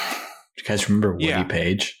 Do you guys remember Woody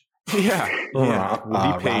Page? Yeah,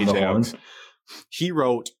 Woody Page. He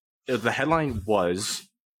wrote, the headline was,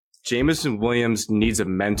 Jameson Williams needs a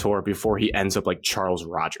mentor before he ends up like Charles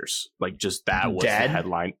Rogers. Like just that was the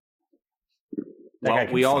headline. Well,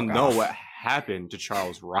 we all know what happened to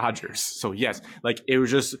Charles Rogers. So yes, like it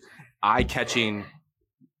was just eye-catching.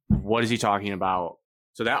 What is he talking about?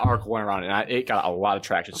 So that article went around and it got a lot of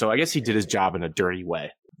traction. So I guess he did his job in a dirty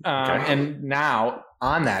way. And now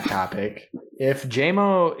on that topic, if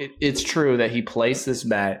JMO, it's true that he placed this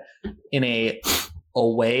bet in a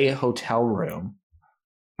away hotel room,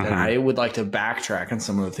 then I would like to backtrack on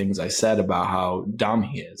some of the things I said about how dumb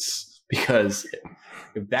he is. Because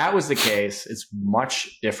if that was the case, it's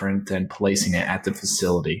much different than placing it at the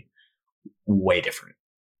facility. Way different.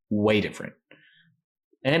 Way different.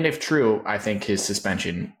 And if true, I think his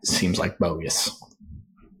suspension seems like bogus.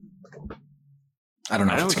 I don't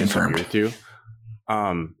know if it's confirmed. With you.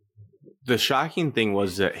 The shocking thing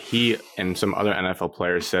was that he and some other NFL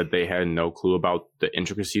players said they had no clue about the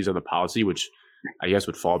intricacies of the policy, which I guess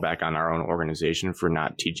would fall back on our own organization for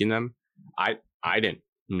not teaching them. I didn't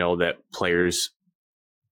know that players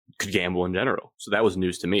could gamble in general. So that was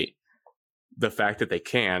news to me. The fact that they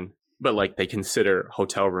can, but like they consider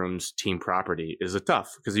hotel rooms team property is a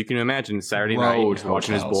tough, because you can imagine Saturday night he's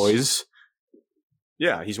watching his boys.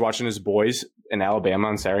 Yeah, he's watching his boys in Alabama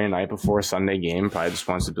on Saturday night before a Sunday game. Probably just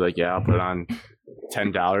wants to be like, yeah, I'll put on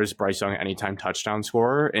 $10, Bryce Young anytime touchdown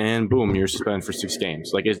scorer, and boom, you're suspended for 6 games.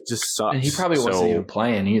 Like it just sucks. And he probably wasn't even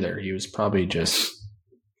playing either. He was probably just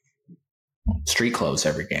street clothes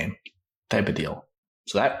every game type of deal.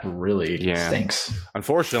 So that really stinks.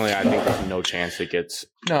 Unfortunately, I think there's no chance it gets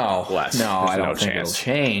less. No, I don't think it'll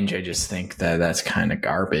change. I just think that that's kind of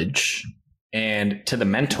garbage. And to the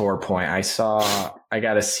mentor point, I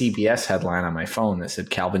got a CBS headline on my phone that said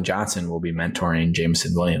Calvin Johnson will be mentoring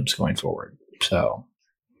Jameson Williams going forward. So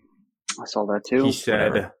I saw that too. He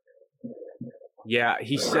said,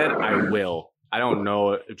 I will. I don't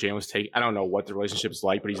know if James I don't know what the relationship is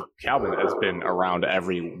like, but Calvin has been around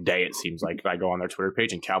every day, it seems like. I go on their Twitter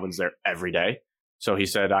page and Calvin's there every day. So he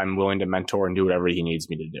said, I'm willing to mentor and do whatever he needs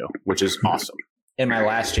me to do, which is awesome. And my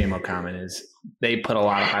last JMO comment is they put a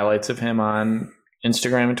lot of highlights of him on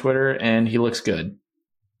Instagram and Twitter, and he looks good.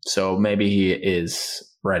 So maybe he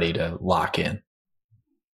is ready to lock in.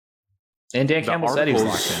 And Dan Campbell said he was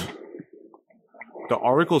locked in. The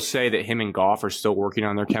articles say that him and Goff are still working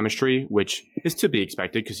on their chemistry, which is to be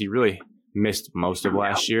expected because he really missed most of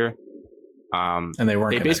last year. And they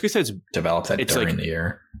weren't. They basically said develop that during the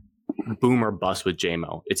year. Boom or bust with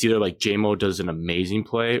JMO. It's either like JMO does an amazing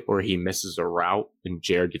play, or he misses a route and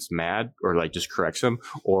Jared gets mad, or like just corrects him,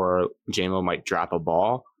 or JMO might drop a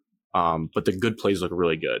ball. But the good plays look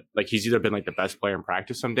really good. Like he's either been like the best player in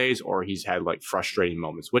practice some days, or he's had like frustrating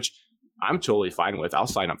moments, which I'm totally fine with. I'll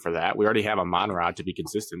sign up for that. We already have a Monrod to be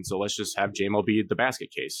consistent, so let's just have JMO be the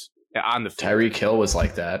basket case on the field. Tyreek Hill was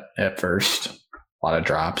like that at first. A lot of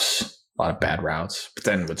drops, a lot of bad routes, but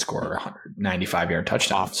then would score a 195-yard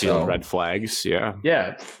touchdown. Off-field red flags, yeah.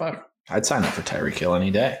 Yeah, fuck. I'd sign up for Tyreek Hill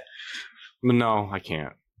any day. No, I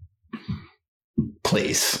can't.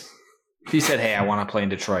 Please. If he said, hey, I want to play in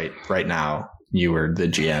Detroit right now, you were the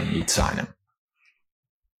GM, you'd sign him.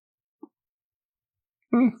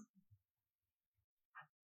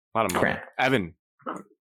 A lot of money. Crap. Evan.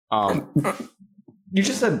 You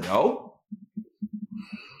just said no?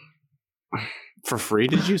 For free,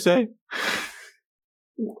 did you say?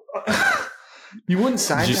 You wouldn't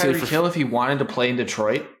sign Tyreek Hill if he wanted to play in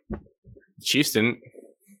Detroit? Chiefs didn't.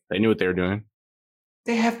 They knew what they were doing.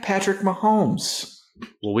 They have Patrick Mahomes.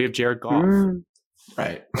 Well, we have Jared Goff.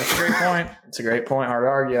 Right. That's a great point. It's a great point. Hard to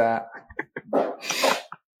argue that.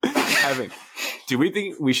 Evan, do we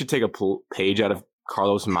think we should take a page out of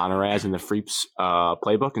Carlos Monarez in the Freeps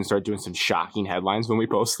playbook and start doing some shocking headlines when we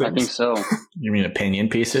post things? I think so. You mean opinion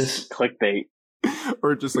pieces? Clickbait.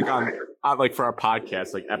 Or just like on like for our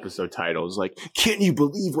podcast, like episode titles, like, can't you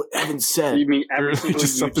believe what Evan said? You mean every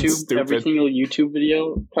single YouTube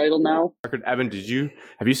video title now? Evan,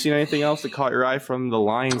 have you seen anything else that caught your eye from the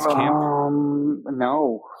Lions camp?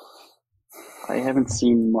 No. I haven't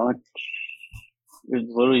seen much. It's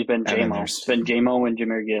literally been JMO. It's been JMO and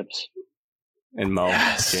Jahmyr Gibbs. And Mo.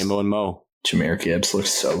 Yes. JMO and Mo. Jahmyr Gibbs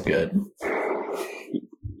looks so good.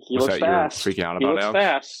 He looks fast. You're freaking out about He looks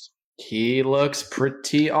fast. He looks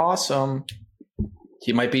pretty awesome.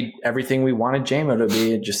 He might be everything we wanted JMO to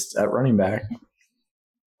be, just at running back.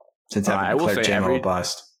 Since I will say JMO a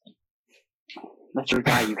bust. That's your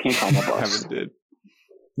guy. You can't call him a bust. Evan did.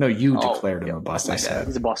 No, you declared him a bust. I said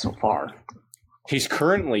he's a bust so far. He's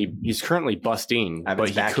currently busting, but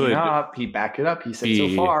he could. He backed it up. He said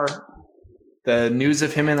so far. The news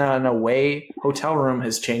of him in an away hotel room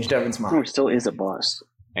has changed Evan's mind. No, he still is a bust.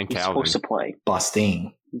 And he's Calvin. supposed to play.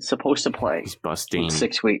 Busting. He's supposed to play. He's busting. In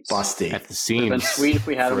 6 weeks. Busting. At the seams. It would have been sweet if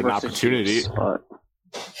we had an opportunity. Chiefs, but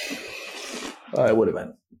it would have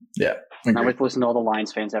been. Yeah. Now we have to listen to all the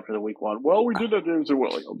Lions fans after the week one. Well, we did have Jameson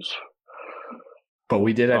Williams. But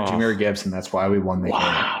we did have Jahmyr Gibbs, and that's why we won the game.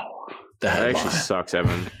 That actually sucks,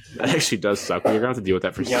 Evan. That actually does suck. We're going to have to deal with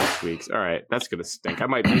that for 6 weeks. All right. That's going to stink. I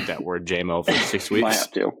might eat that word JMO for 6 weeks. Might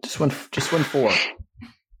have to. Just win 4.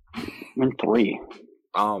 Win 3.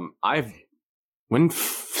 I've win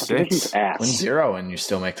 6. Win 0, and you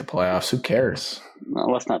still make the playoffs. Who cares? No,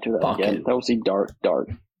 let's not do that again. That was the dark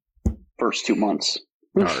first 2 months.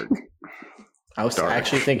 I was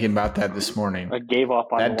actually thinking about that this morning. I gave up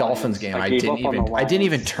on that Dolphins game. I didn't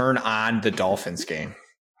even turn on the Dolphins game.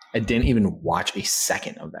 I didn't even watch a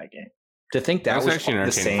second of that game. To think that was actually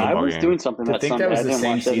the same. I was doing something to that think Sunday. That was the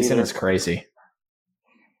same season is crazy.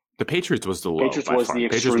 The Patriots was the low. Patriots was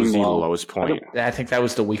the lowest point. I think that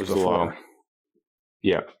was the week before.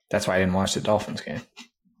 Yeah. That's why I didn't watch the Dolphins game.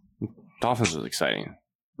 Dolphins was exciting.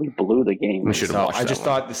 We blew the game. We should have watched I just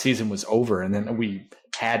thought the season was over, and then we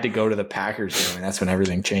had to go to the Packers game, and that's when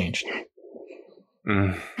everything changed.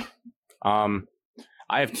 I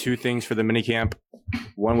have 2 things for the minicamp.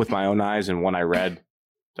 One with my own eyes and one I read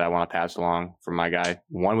that I want to pass along from my guy.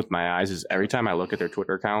 One with my eyes is every time I look at their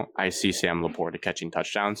Twitter account, I see Sam Laporta catching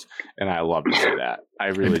touchdowns, and I love to see that. I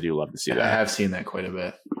really do love to see that. I have seen that quite a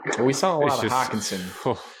bit. But we saw a lot of Hawkinson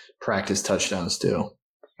practice touchdowns too.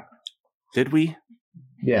 Did we?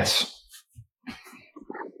 Yes.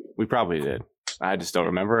 We probably did. I just don't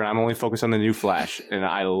remember, and I'm only focused on the new Flash, and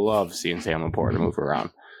I love seeing Sam Laporta move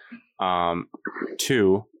around.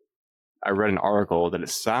 2, I read an article that it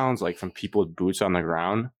sounds like from people with boots on the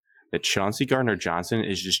ground that Chauncey Gardner-Johnson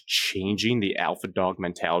is just changing the alpha dog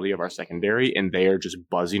mentality of our secondary, and they are just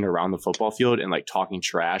buzzing around the football field and like talking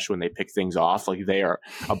trash when they pick things off. Like they are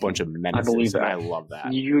a bunch of menaces. I believe that. I love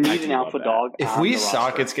that. You need an alpha dog. If we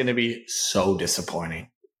suck, it's going to be so disappointing.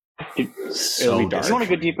 So if you want a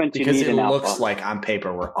good defense, you need an alpha. Because it looks like on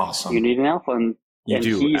paper we're awesome. You need an alpha, and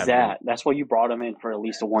do, he's that. That's why you brought him in for at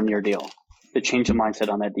least a 1-year deal to change the mindset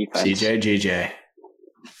on that defense. GJ.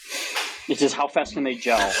 It's just how fast can they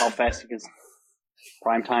gel? How fast is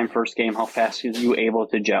prime time first game? How fast is you able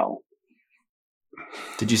to gel?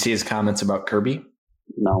 Did you see his comments about Kirby?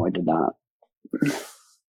 No, I did not.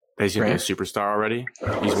 He's going to be a superstar already.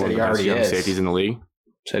 He's one of the best young safeties in the league.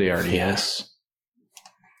 Said he already is.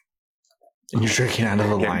 And you're drinking out of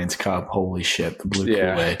the Lions Cup. Holy shit, the blue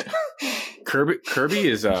Kool-Aid. Kirby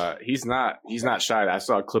is he's not shy. I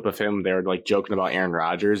saw a clip of him. They were like joking about Aaron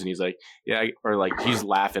Rodgers, and he's like, yeah, or like he's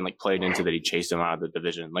laughing, like playing into that he chased him out of the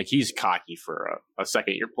division. Like he's cocky for a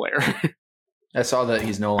second-year player. I saw that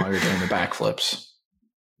he's no longer doing the backflips.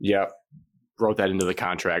 Yeah, wrote that into the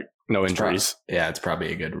contract. No injuries. It's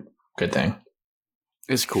probably a good thing.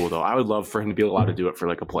 It's cool though. I would love for him to be allowed to do it for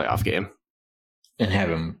like a playoff game. And have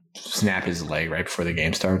him snap his leg right before the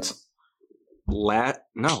game starts. Last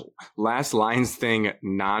Lions thing,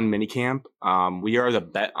 non-minicamp. We are the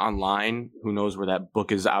bet online. Who knows where that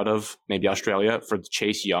book is out of? Maybe Australia, for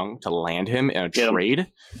Chase Young to land him in a trade.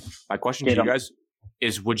 My question to you guys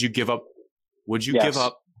is: would you give up? Would you give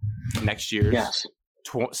up next year's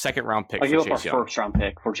second round pick? I'll give up our first round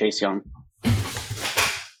pick for Chase Young.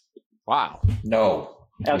 Wow. No.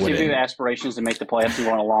 Actually, if you have aspirations to make the playoffs and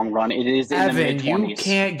go on a long run, it is in the mid-20s. You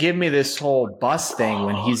can't give me this whole bus thing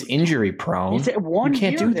when he's injury prone. It's 1 you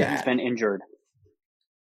can't year do that he's been injured.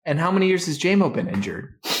 And how many years has J-Mo been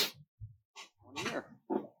injured? 1 year.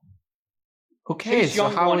 Okay, so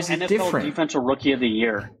how is it NFL different? Defensive Rookie of the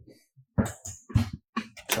Year.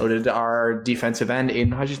 So did our defensive end,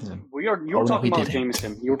 Aiden Hutchinson. You were talking about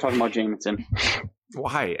Jameson. You were talking about Jameson.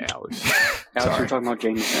 Why, Alex? You were talking about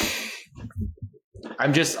Jameson.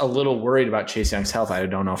 I'm just a little worried about Chase Young's health. I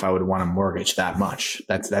don't know if I would want to mortgage that much.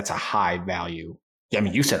 That's a high value. I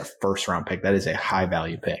mean, you said a first round pick. That is a high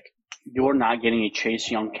value pick. You're not getting a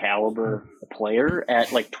Chase Young caliber player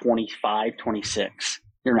at like 25, 26.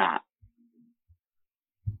 You're not.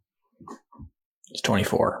 He's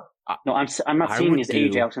 24. No, I'm not saying his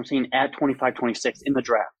age, Alex. I'm saying at 25, 26 in the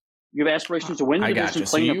draft. You have aspirations to win the division.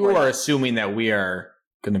 So you are assuming that we are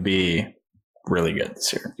going to be really good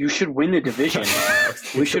this year. You should win the division.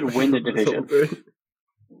 We should win the division.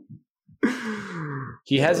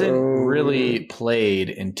 He hasn't really played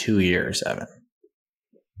in 2 years, Evan.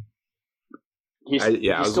 He's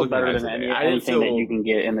still better than anything that you can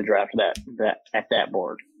get in the draft at that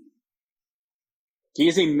board. He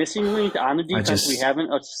is a missing link on the defense. We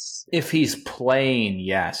haven't. If he's playing,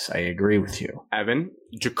 yes, I agree with you. Evan,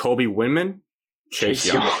 Jacoby Windman, Chase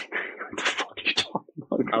Young. What the fuck are you talking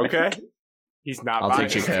about? Okay. He's not. I'll take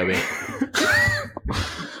Jacoby.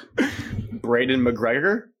 Braden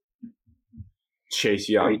McGregor, Chase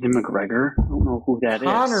Young. Braden McGregor? I don't know who that is.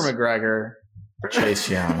 Conor McGregor, Chase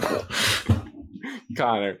Young.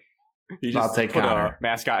 Connor. I'll take Connor.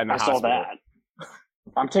 Mascot in the I hospital. saw that.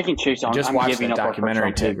 I'm taking Chase Young. Just watched that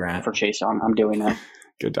documentary too, Grant. For Chase Young, I'm doing that.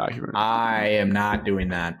 Good documentary. I am not doing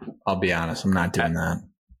that. I'll be honest. I'm not doing that.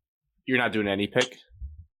 You're not doing any pick?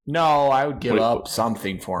 No, I would give up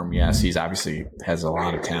something for him. Yes, he's obviously has a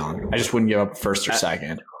lot of talent. I just wouldn't give up first or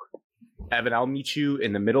second. Evan, I'll meet you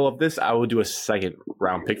in the middle of this. I will do a second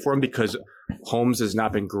round pick for him because Holmes has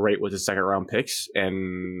not been great with his second round picks,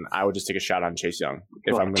 and I would just take a shot on Chase Young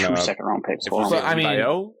if I'm going to 2 second round picks. I mean,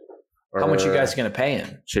 how much you guys going to pay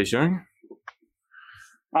him? Chase Young?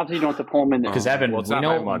 Obviously, you don't have to pull him in. Because Evan,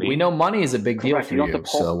 we know money is a big deal for you. You don't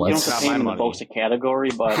have to pay him in the Bosa category,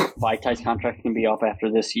 but Vitae's contract can be up after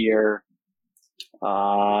this year.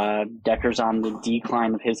 Decker's on the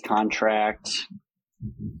decline of his contract.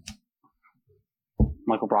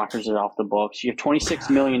 Michael Brockers is off the books. You have $26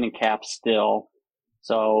 million in cap still.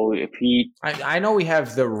 So if he, I know we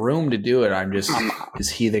have the room to do it. Is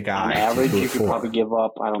he the guy? On average, you could probably give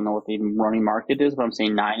up. I don't know what the running market is, but I'm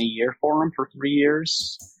saying $9 a year for him for 3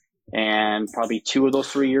 years, and probably 2 of those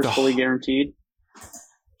 3 years fully guaranteed.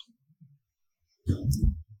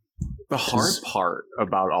 The hard part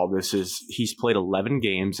about all this is he's played 11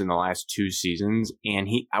 games in the last 2 seasons, and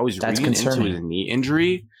I was reading into his knee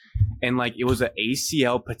injury, and like it was an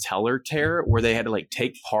ACL patellar tear where they had to like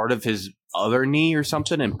take part of his other knee or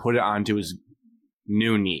something and put it onto his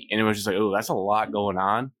new knee. And it was just like, oh, that's a lot going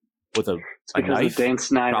on with a knife. Dan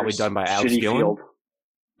Snyder's probably done by Alex Gillen. field.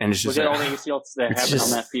 And it's just look at all the ACLs that happen on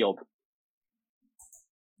that field.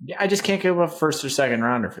 Yeah, I just can't give a first or second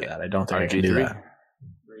rounder for that. I don't think I can do that.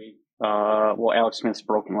 Well, Alex Smith's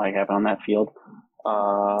broken leg happened on that field.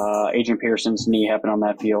 Adrian Peterson's knee happened on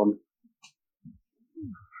that field.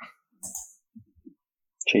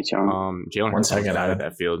 Chase Young. Jalen Hurts got out of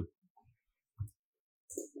that field.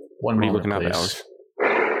 What are you looking up, Alex?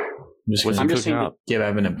 I'm just going to give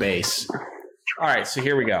Evan a base. All right, so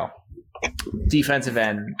here we go. Defensive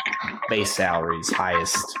end base salaries,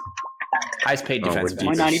 highest paid defensive end.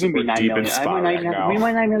 Might not even be $9 million. We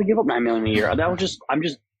might not even give up $9 million a year. I'm just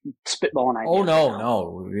spitballing ideas. Oh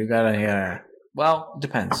no, you gotta. Well,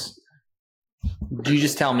 depends. You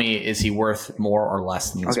just tell me, is he worth more or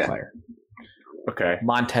less than this player? Okay.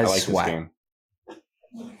 Montez Sweat.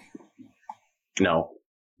 No.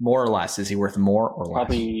 More or less? Is he worth more or less?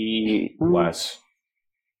 Probably less.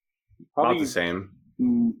 About the same.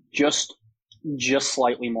 Just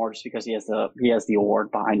slightly more, just because he has the award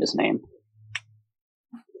behind his name.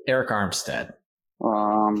 Eric Armstead.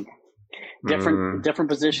 Different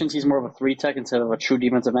positions. He's more of a 3-tech instead of a true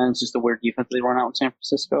defensive end. It's just a weird defense they run out in San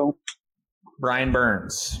Francisco. Brian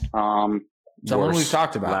Burns. Someone we've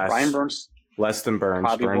talked about. Brian Burns. Less than Burns.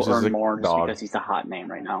 Probably Burns will is earn more just dog. because he's the hot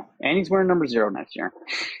name right now. And he's wearing number 0 next year.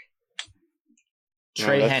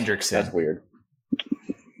 Trey Hendrickson. That's weird.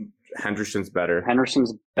 Henderson's better.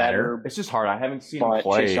 Henderson's better. It's just hard. I haven't seen him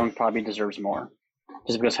play. Chase Young probably deserves more.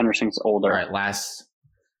 Just because Henderson's older. All right,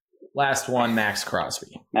 last one, Max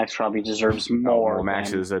Crosby. Max Crosby deserves more. Well,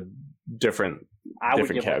 Max is a different I would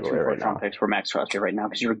give up 2 first-round picks for Max Crosby right now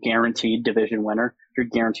because you're a guaranteed division winner. You're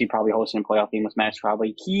guaranteed probably hosting a playoff game with Max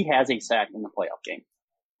Crosby. He has a sack in the playoff game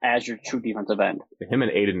as your true defensive end. Him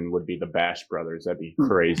and Aiden would be the Bash brothers. That'd be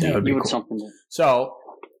crazy. That would be cool. So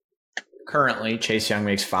currently, Chase Young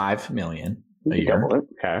makes $5 million a year.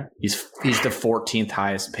 Okay, he's the 14th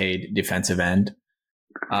highest paid defensive end.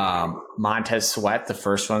 Montez Sweat, the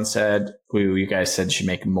first one said, who you guys said should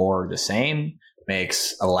make more or the same,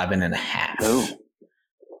 makes 11.5. Oh.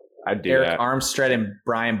 I'd do Eric that. Armstead and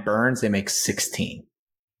Brian Burns, they make 16.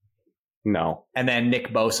 No. And then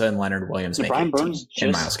Nick Bosa and Leonard Williams make 18. Burns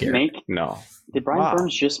and Myles Garrett. No. Did Brian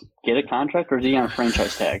Burns just get a contract, or is he on a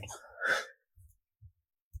franchise tag?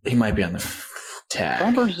 He might be on the tag.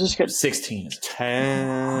 Brian Burns just got 16.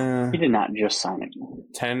 10. He did not just sign it.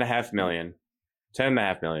 $10.5 million.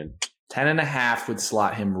 $10.5 million. 10.5 would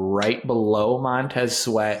slot him right below Montez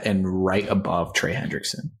Sweat and right above Trey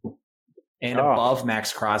Hendrickson. And above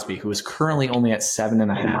Max Crosby, who is currently only at 7.5.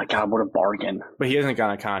 Oh my God, what a bargain. But he hasn't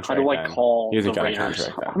got a contract. How do I call he hasn't the got Raiders? a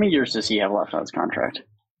contract. How many years does he have left on his contract?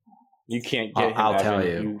 You can't get him. I'll tell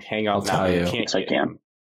you. You hang out I'll now. tell you. You can't Yes, I can.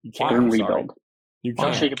 You can't. They're in rebuild. You Josh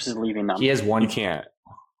can't. Jacobs is leaving them. He has one. You can't.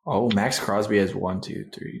 Oh, Max Crosby has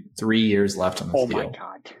 3 years left on this deal. Oh my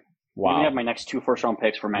God. Wow. I'm going to have my next 2 first-round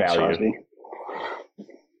picks for Max Crosby.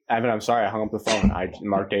 Evan, I'm sorry. I hung up the phone.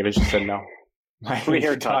 Mark Davis just said no. 3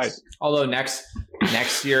 haircuts. Although next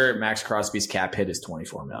year, Max Crosby's cap hit is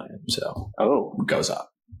 $24 million, so it goes up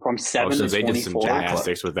from 7 to so they 24. did some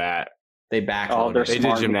gymnastics with that. They backloaded. They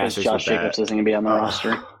did gymnastics Josh with Jacobs that. isn't going to be on the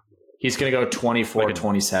roster. He's going to go 24,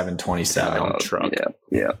 27, 27. Truck.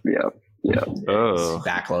 Yeah. Oh,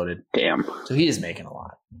 Backloaded. Damn. So he is making a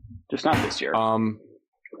lot. Just not this year.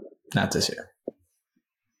 Not this year.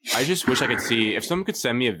 I just wish I could see if someone could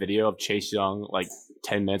send me a video of Chase Young, like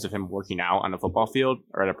 10 minutes of him working out on a football field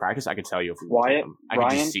or at a practice. I could tell you if we Wyatt, I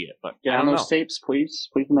could just see it, but get I on don't those know. tapes, please.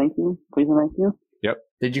 Please and thank you. Please and thank you. Yep.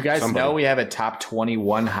 Did you guys know we have a top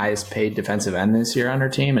 21 highest paid defensive end this year on our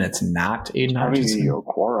team, and it's not Aiden Hutchinson?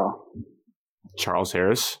 Okora. Charles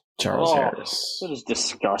Harris. Charles Harris. That is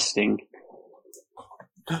disgusting.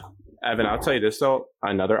 Evan, I'll tell you this though.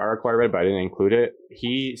 Another article I read, but I didn't include it.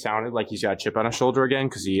 He sounded like he's got a chip on his shoulder again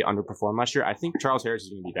because he underperformed last year. I think Charles Harris is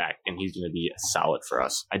going to be back, and he's going to be solid for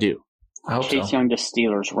us. I do. I hope Chase so. Young to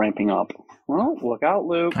Steelers ramping up. Well, look out,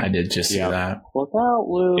 Luke. I did just see that. Look out,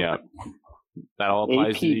 Luke. Yeah. That all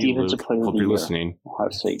applies AP to you, defensive Luke. player of Hope the you're year. listening. Ohio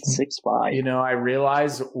State 6'5". You know, I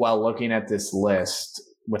realize while looking at this list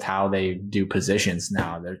with how they do positions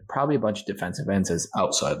now, there's probably a bunch of defensive ends as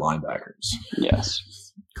outside linebackers. Yes.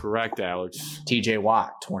 Correct, Alex. TJ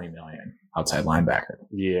Watt, $20 million, outside linebacker.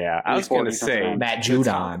 Yeah, I was going to say Matt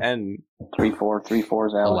Judon, and 3-4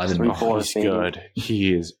 is Alex. 11. 3-4 he's good.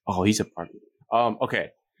 He is. Oh, he's a part. Okay,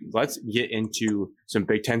 let's get into some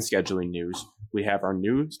Big Ten scheduling news. we have our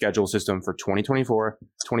new schedule system for 2024,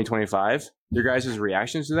 2025. Your guys'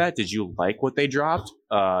 reactions to that? Did you like what they dropped?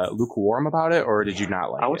 Lukewarm about it, or did you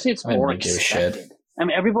not like it? I would say it's more expected. I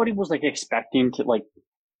mean, everybody was like expecting to like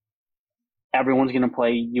everyone's going to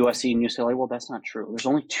play USC and UCLA. Well, that's not true. There's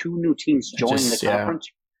only 2 new teams joining the conference.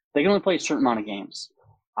 They can only play a certain amount of games.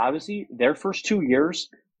 Obviously, their first 2 years,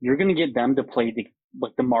 you're going to get them to play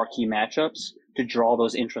the marquee matchups to draw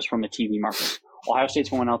those interests from the TV market. Ohio State's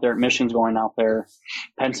going out there, Michigan's going out there,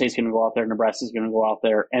 Penn State's going to go out there, Nebraska's going to go out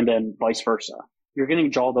there, and then vice versa. You're going to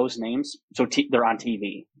draw those names, so they're on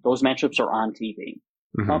TV. Those matchups are on TV.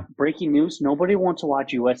 Mm-hmm. Breaking news: nobody wants to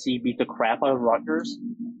watch USC beat the crap out of Rutgers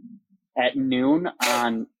at noon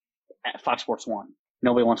at Fox Sports 1.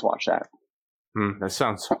 Nobody wants to watch that. That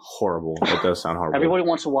sounds horrible. That does sound horrible. Everybody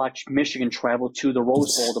wants to watch Michigan travel to the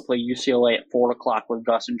Rose Bowl to play UCLA at 4 o'clock with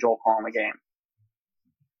Gus and Joel calling the game.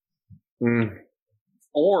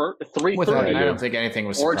 Or 3:30. I don't think anything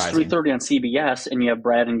was surprising. Or it's 3:30 on CBS, and you have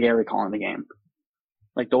Brad and Gary calling the game.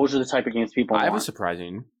 Like, those are the type of games people want. I was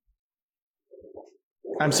surprising.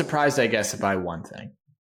 I'm surprised, I guess, by one thing.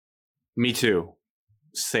 Me too.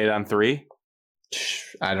 Say it on 3.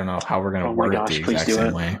 I don't know how we're going to word it the exact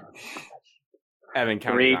same way. Evan,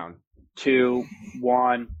 count 3, down. 2,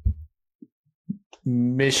 1.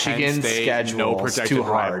 Michigan schedule no protected too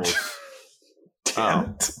hard.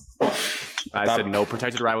 Rivals. I said no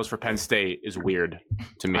protected rivals for Penn State is weird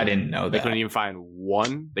to me. I didn't know that. They couldn't even find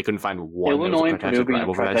one. They couldn't find one. Illinois and Purdue being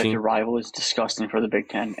a protected rival is disgusting for the Big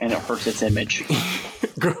Ten, and it hurts its image.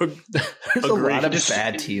 There's a lot of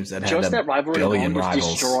bad teams that have just that rivalry alone is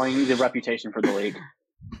rivals. Destroying the reputation for the league.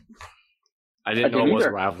 I didn't know it was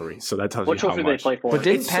a rivalry, so that tells you how much. What trophy they play for? But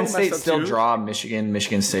didn't Penn State still draw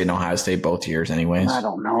Michigan State, and Ohio State both years anyways? I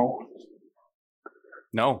don't know.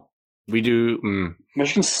 No. We do.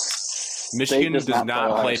 Michigan does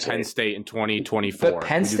not play Penn State in 2024. But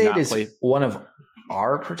Penn State is one of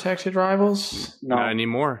our protected rivals? No. Not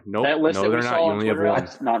anymore. Nope. That list no, they're not. You only have one.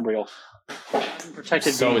 That's not real.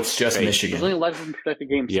 Protected so games. It's just Michigan. There's only 11 protected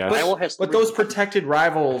games. Yes. Iowa has 3. But those protected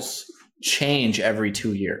rivals change every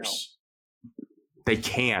 2 years. They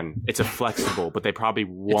can. It's a flexible, but they probably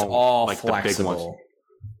won't. It's all like flexible. The big ones.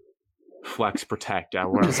 Flex protect.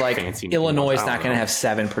 It's like Illinois is not going to have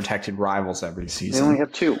 7 protected rivals every season. They only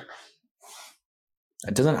have 2.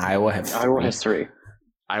 Doesn't Iowa have 3? Iowa has 3.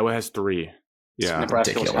 Iowa has 3. Yeah.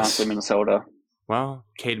 Nebraska, ridiculous. Wisconsin, Minnesota. Well,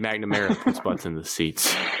 Cade McNamara puts butts in the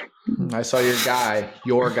seats. I saw your guy,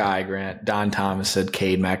 Grant. Don Thomas said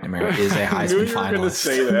Cade McNamara is a Heisman finalist. I knew you were going to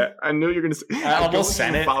say that. I knew you were going to say I almost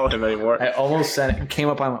sent it. Follow him anymore. I almost sent it. It came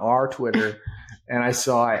up on our Twitter, and I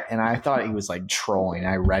saw it, and I thought he was like trolling.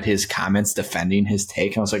 I read his comments defending his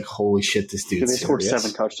take, and I was like, holy shit, this dude's They scored serious.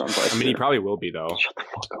 7 touchdowns last year. I mean, he probably will be, though. Shut the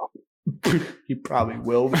fuck up. He probably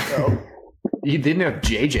will be, though. He didn't have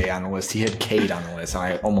JJ on the list. He had Cade on the list, and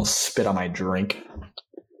I almost spit on my drink.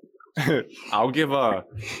 I'll give my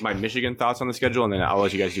Michigan thoughts on the schedule, and then I'll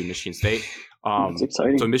let you guys do Michigan State. It's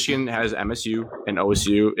exciting. So Michigan has MSU and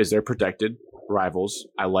OSU as their protected rivals.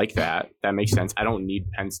 I like that. That makes sense. I don't need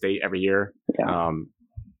Penn State every year. Yeah.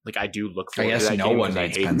 Like I do look I forward guess to that no game one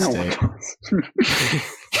needs Penn State.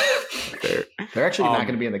 They're actually not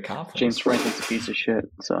going to be in the conference. James Franklin's a piece of shit.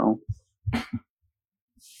 So,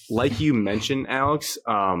 like you mentioned, Alex,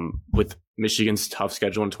 with Michigan's tough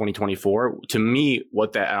schedule in 2024, to me,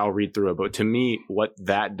 I'll read through it, but to me, what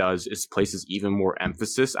that does is places even more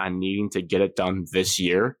emphasis on needing to get it done this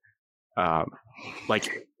year.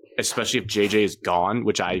 Especially if JJ is gone,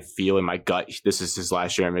 which I feel in my gut, this is his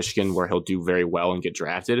last year at Michigan where he'll do very well and get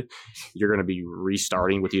drafted. You're going to be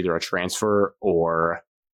restarting with either a transfer or,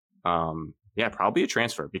 probably a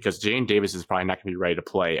transfer because Jane Davis is probably not going to be ready to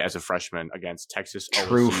play as a freshman against Texas,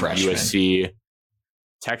 USC,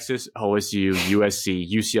 Texas, OSU,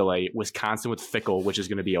 USC, UCLA, Wisconsin with Fickle, which is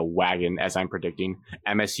going to be a wagon, as I'm predicting,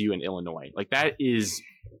 MSU and Illinois. Like that is,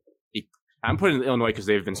 I'm putting Illinois because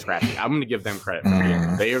they've been scrappy. I'm going to give them credit.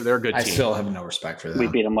 They're a good team. I still have no respect for them. We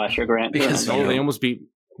beat them last year, Grant. Because they almost beat.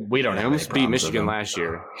 We don't. They almost beat Michigan last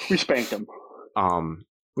year. We spanked them.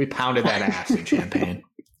 We pounded that ass in Champaign.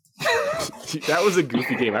 That was a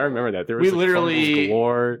goofy game. I remember that. There was we literally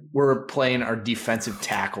were playing our defensive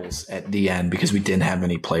tackles at the end because we didn't have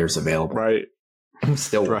any players available. Right.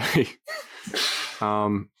 Still right.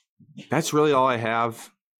 That's really all I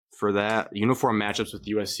have for that. Uniform matchups with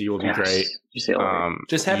USC will be great.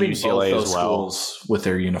 Just having UCLA both those schools with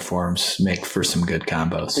their uniforms make for some good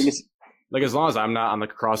combos. Like as long as I'm not on the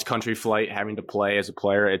cross country flight having to play as a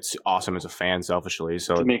player, it's awesome as a fan. Selfishly,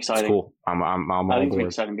 so it's exciting. Cool. I'm I think it's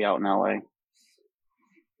exciting to be out in LA.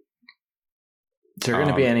 Is there going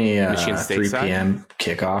to be any Michigan State 3 side? p.m.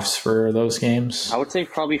 kickoffs for those games? I would say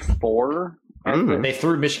probably 4. They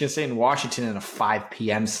threw Michigan State and Washington in a 5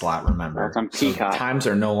 p.m. slot, remember? That's on So Peacock. times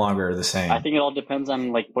are no longer the same. I think it all depends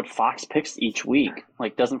on like what Fox picks each week.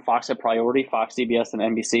 Like, doesn't Fox have priority? Fox, CBS, and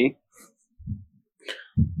NBC.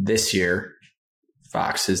 This year,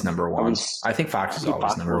 Fox is number one. I think Fox is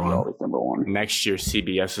always number one. Always number one. Next year,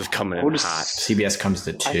 CBS is coming in hot. CBS comes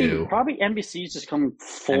to 2. I think probably NBC is just coming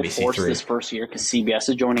full NBC force 3. this first year because CBS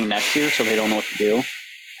is joining next year, so they don't know what to do.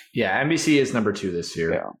 Yeah, NBC is number 2 this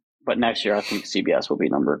year. Yeah, but next year I think CBS will be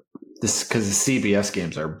number. This because the CBS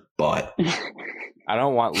games are butt. I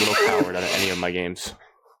don't want Little Coward at any of my games.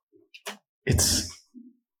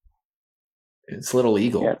 It's Little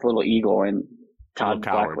Eagle. Yeah, it's Little Eagle and Todd Little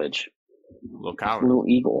Coward. Blackledge. Little Coward. Little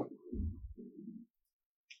Eagle.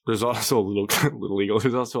 There's also a little Eagle.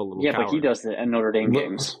 There's also a Little Yeah, Coward. but he does the Notre Dame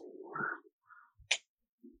games.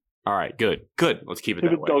 All right, good. Let's keep it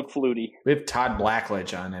Look that at way. Doug Flutie. We have Todd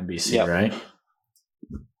Blackledge on NBC, Yep. right?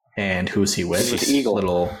 And who's he with? He's with Eagle.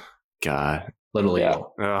 Little God.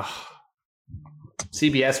 Eagle. Ugh.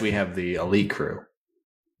 CBS, we have the Elite Crew.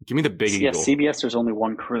 Give me the big Yeah, Eagle. CBS, there's only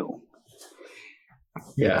one crew.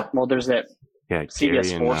 Yeah. Well, there's that Yeah, CBS Gary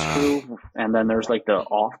Sports and, crew, and then there's like the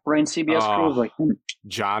off-brand CBS crew, like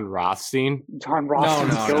John Rothstein. John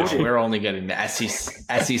Ross. No. We're only getting the SEC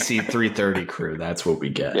 330 crew. That's what we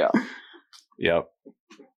get. Yeah. Yep.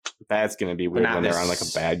 That's going to be weird not when they're this- on like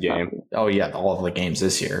a bad game. Oh, yeah. All of the games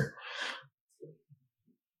this year.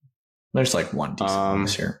 There's like one decent one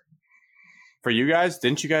this year. For you guys,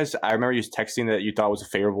 didn't you guys? I remember you texting that you thought was a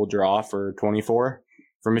favorable draw for 24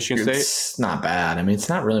 for Michigan State. It's not bad. I mean, it's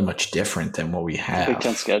not really much different than what we have. Big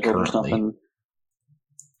Ten schedule, there's currently. nothing.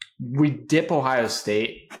 We dip Ohio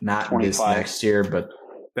State, not this 25. next year, but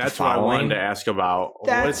That's what I wanted to ask about.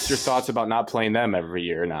 That's- What's your thoughts about not playing them every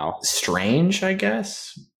year now? strange, I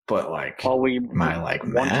guess. But like, Well, am I like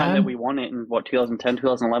one time mad? that we won it in 2010,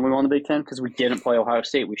 2011, we won the Big Ten because we didn't play Ohio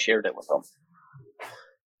State. We shared it with them.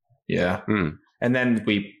 Yeah. Hmm. And then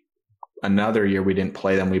another year we didn't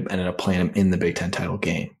play them. We ended up playing them in the Big Ten title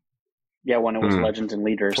game. Yeah, when it was Legends and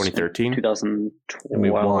Leaders. 2013? 2012. And we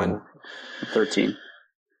won. 13.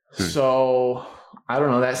 So I don't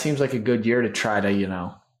know. That seems like a good year to try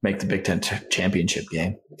to, make the Big Ten championship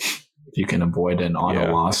game. If you can avoid an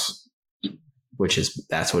auto loss,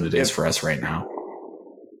 that's what it is for us right now.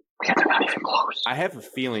 Yeah, they're not even close. I have a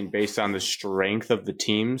feeling based on the strength of the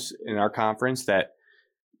teams in our conference that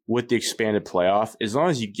with the expanded playoff, as long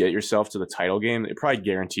as you get yourself to the title game, it probably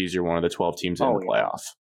guarantees you're one of the 12 teams in the playoff.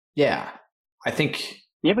 Yeah. I think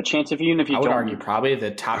You have a chance even if you I would don't. argue probably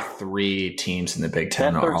the top 3 teams in the Big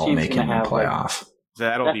Ten That are third all team's making gonna the have, playoff.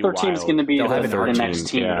 That'll that be third wild. team is going to be They'll have the an next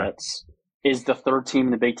team. yeah. Is the third team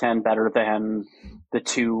in the Big Ten better than the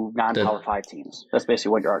 2 non-Power 5 teams? That's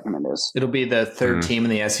basically what your argument is. It'll be the third team in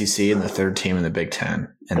the SEC and the third team in the Big Ten.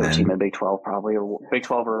 And Third then team in the Big 12 probably, or Big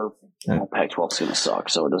 12 or Pac-12 is going to suck,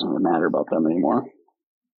 so it doesn't really matter about them anymore.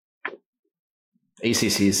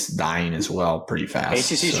 ACC's dying as well pretty fast.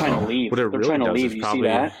 ACC's trying to leave. What it They're really trying to does leave. is You probably- see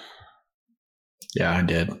that? Yeah, I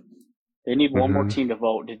did. They need one more Mhm. team to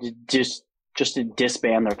vote to just to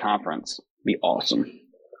disband their conference. Be awesome.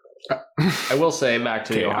 I will say back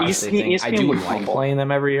to the Okay, Ohio State thing. I ESPN do would like fumble. playing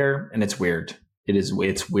them every year, and it's weird.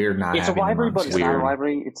 It's weird not It's a having them rivalry, on but it's schedule. not a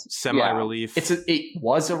rivalry. It's Semi-relief. It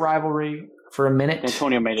was a rivalry for a minute.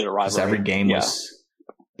 Antonio made it a 'cause rivalry. every game was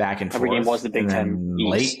back and forth. Every game was the Big and Ten then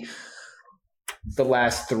East. late. The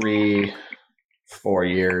last 3-4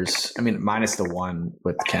 years, I mean, minus the one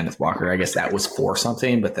with Kenneth Walker, I guess that was for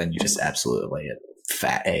something, but then you just absolutely lay a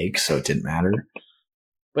fat egg, so it didn't matter.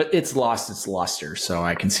 But it's lost its luster, so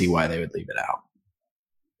I can see why they would leave it out.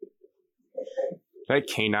 That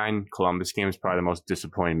K9 Columbus game is probably the most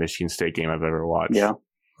disappointing Michigan State game I've ever watched. Yeah.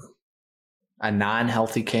 A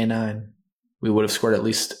non-healthy K9, we would have scored at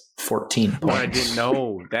least 14 points. But I didn't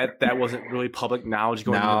know. That wasn't really public knowledge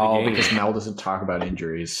going into No, the game. because Mel doesn't talk about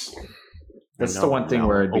injuries. That's I the know, one thing Mel.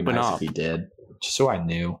 where it'd be Open nice up. if he did. Just so I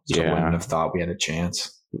knew. So I Yeah. wouldn't have thought we had a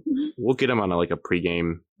chance. We'll get him on a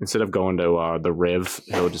pregame. Instead of going to the Riv,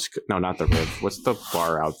 he'll just... No, not the Riv. What's the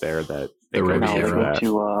bar out there that... they The go Riv, to Now yeah, we for go that?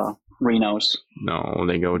 to Reno's. No,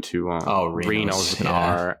 they go to Reno's, with an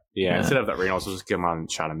yeah. R. Yeah, instead of that Reno's, we'll just give them on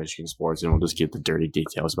Shot of Michigan Sports, and we'll just get the dirty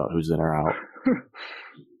details about who's in or out.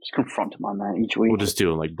 Just confront him on that each week. We'll just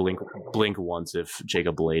do blink once if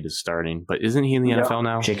Jacob Blade is starting. But isn't he in the NFL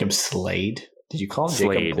now? Jacob Slade. Did you call him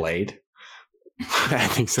Slade. Jacob Blade? I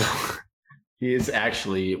think so. He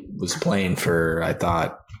was playing for, I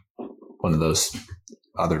thought, one of those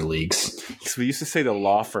other leagues. So we used to say the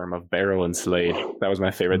law firm of Barrow and Slade. That was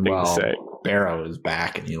my favorite thing to say. Barrow is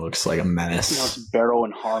back, and he looks like a menace. It's Barrow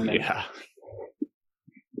and Harmon. Yeah.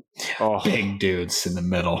 Oh, Big dudes in the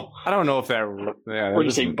middle. I don't know if that. Yeah, What do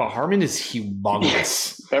you think? But Harmon is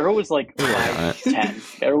humongous. Barrow was like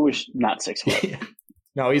 5'10". Barrow was not 6 foot.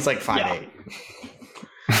 No, he's like 5'8".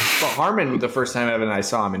 But Harmon, the first time Evan and I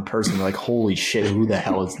saw him in person, we're like, holy shit, who the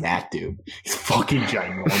hell is that dude? He's fucking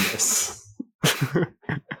ginormous.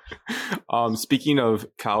 Speaking of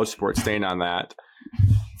college sports, staying on that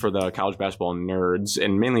for the college basketball nerds,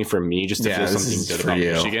 and mainly for me, just to feel something good about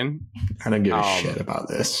Michigan. I don't give a shit about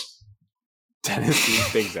this. Tennessee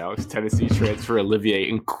things out. Tennessee transfer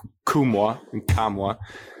Olivier Nkamhoua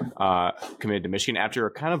committed to Michigan after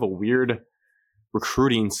a kind of a weird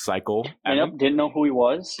recruiting cycle. Yep, didn't know who he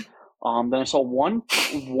was. Then I saw one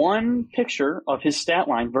picture of his stat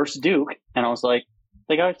line versus Duke, and I was like,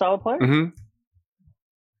 they got a solid player? Mm-hmm.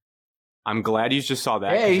 I'm glad you just saw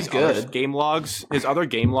that. Yeah, he's good. His other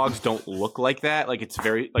game logs don't look like that. Like it's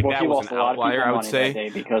very that was an outlier, I would say, that day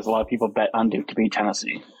because a lot of people bet on Duke to beat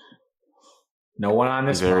Tennessee. No one on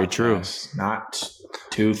this. Very podcast. True. Not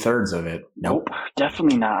 2/3 of it. Nope,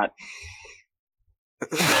 definitely not.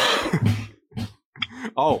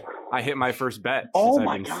 Oh, I hit my first bet. Oh since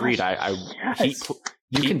my I've been gosh. freed. Yes.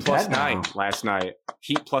 Heat plus bet 9 now. last night.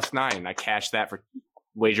 Heat plus 9. I cashed that for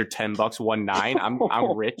wager $10, won 9. I'm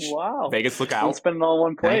rich. Wow. Vegas, look I'll out. spend it all in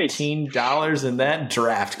one place. $19 in that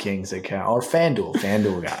DraftKings account or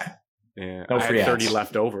FanDuel guy. Yeah, No I free had 30 ads.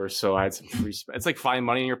 left over, so I had some free. It's like finding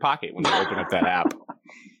money in your pocket when you open up that app.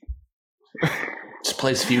 Just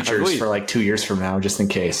plays futures for like 2 years from now, just in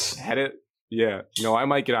case. Had it. Yeah, I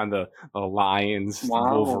might get on the Lions, the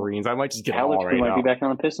Wolverines. I might just get them all right might now. be back on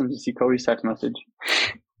the Pistons to see Cody's text message.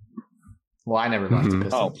 Well, I never left the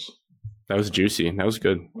Pistons. That was juicy. That was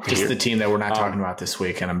good. Just the team that we're not talking about this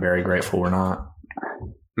week, and I'm very grateful we're not.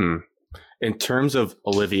 In terms of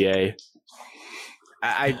Olivier,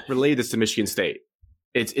 I relayed this to Michigan State.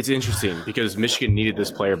 It's interesting because Michigan needed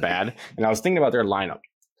this player bad, and I was thinking about their lineup.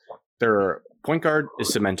 Their point guard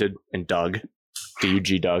is cemented in Doug,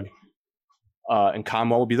 D-U-G Doug. And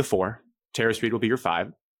Nkamhoua will be the 4. Terrace Reed will be your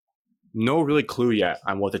 5. No really clue yet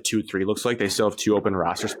on what the 2-3 looks like. They still have 2 open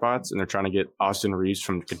roster spots, and they're trying to get Austin Reeves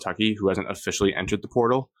from Kentucky, who hasn't officially entered the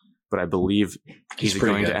portal, but I believe he's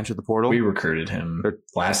going to enter the portal. We recruited him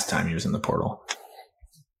last time he was in the portal.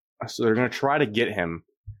 So they're going to try to get him,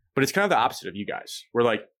 but it's kind of the opposite of you guys. We're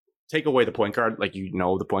like, take away the point guard, like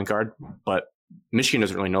the point guard, but Michigan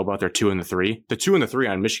doesn't really know about their 2 and the 3. The 2 and the 3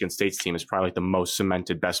 on Michigan State's team is probably like the most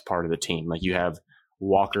cemented, best part of the team. Like you have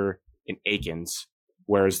Walker and Akins,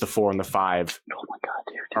 whereas the 4 and the 5 Oh my God,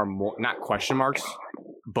 dude. are more not question marks,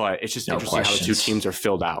 but it's just interesting how the 2 teams are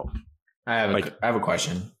filled out. I have a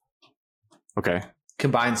question. Okay.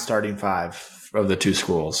 Combined starting 5 of the 2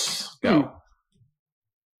 schools. Go.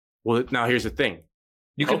 Well, now here's the thing.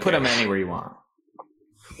 You can put them anywhere you want.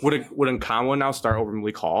 Would Nkamhoua now start over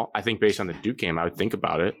Malik Hall? I think based on the Duke game, I would think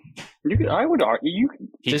about it. I would argue. You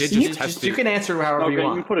can answer however you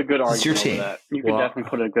want. You can put a good argument It's your team. over that. You can definitely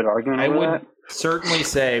put a good argument I over would that. certainly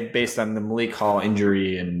say, based on the Malik Hall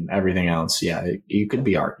injury and everything else, you could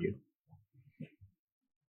be argued.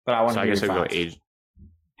 But I want to. I guess I'd go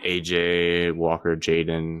AJ Walker,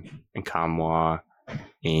 Jaden, and Nkamhoua,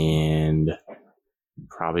 and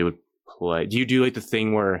probably would play. Do you do like the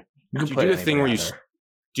thing where do you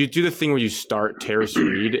do the thing where you start Terrace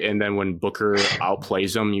Reed and then when Booker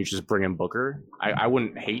outplays him, you just bring in Booker? I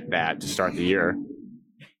wouldn't hate that to start the year.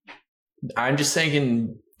 I'm just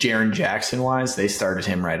thinking Jaren Jackson wise, they started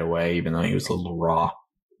him right away, even though he was a little raw.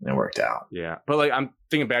 And it worked out. Yeah. But like I'm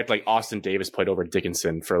thinking back to like Austin Davis played over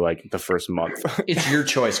Dickinson for like the first month. It's your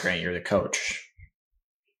choice, Grant. You're the coach.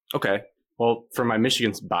 Okay. Well, for my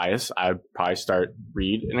Michigan's bias, I'd probably start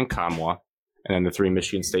Reed and Nkamhoua, and then the 3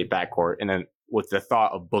 Michigan State backcourt, and then with the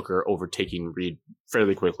thought of Booker overtaking Reed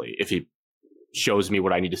fairly quickly if he shows me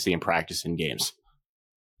what I need to see in practice in games.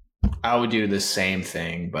 I would do the same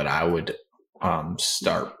thing, but I would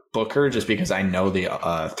start Booker just because I know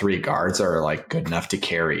the 3 guards are like good enough to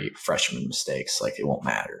carry freshman mistakes. Like it won't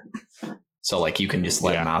matter. So like you can just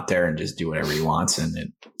let him out there and just do whatever he wants, and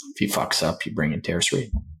if he fucks up, you bring in Terrace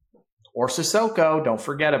Reed or Sissoko. Don't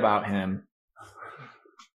forget about him.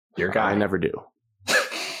 Your guy. I never do.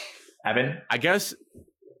 Evan? I guess.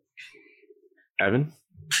 Evan?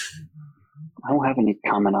 I don't have any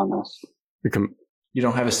comment on this. You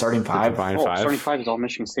don't have a starting 5? Starting 5 is all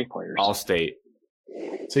Michigan State players. All State.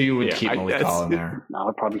 So you would keep Malik Hall in there. No,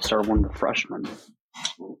 I'd probably start one of the freshmen.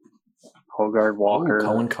 Hogard, Walker. Ooh,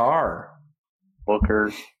 Cohen Carr.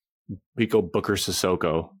 Booker. We go Booker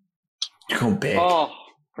Sissoko. You're going big. Oh,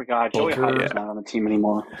 forgot. Joey Hauser's not on the team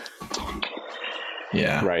anymore.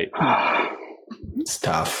 Yeah. Right. It's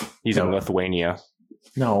tough. He's in Lithuania.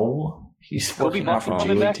 No, he's working Kobe off of Bryant G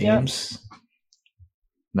League back yet? teams.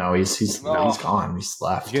 No, he's gone. He's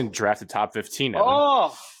left. He's getting drafted top 15. Evan.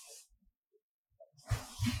 Oh,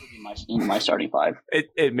 my starting five.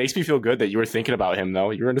 It makes me feel good that you were thinking about him,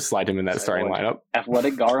 though. You were going to slide him in that starting lineup.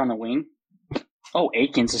 Athletic guard on the wing. Oh,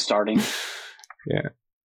 Aikens is starting. Yeah.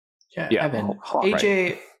 Evan,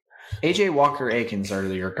 Right. AJ Walker Aikens are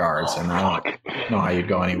your guards, and I don't know how you'd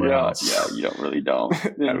go anywhere else. Yeah, you don't.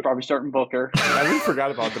 Then you're probably starting Booker. I really forgot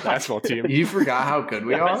about the basketball team. You forgot how good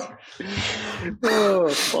we are? Oh,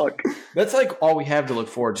 fuck. That's like all we have to look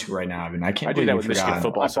forward to right now, Evan. I can't do believe that you with Michigan forgot.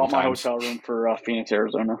 football I bought my sometimes. hotel room for Phoenix,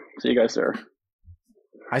 Arizona. See you guys there.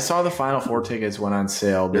 I saw the Final Four tickets went on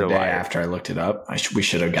sale the You're day lying. after I looked it up. We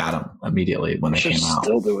should have got them immediately when they Should came out.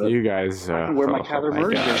 still do it. You guys. I can wear my Kyler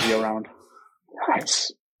Murray God. jersey around.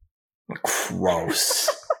 Nice. Gross.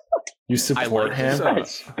 You support like him?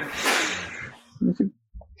 this,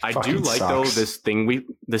 I do Fucking like though sucks.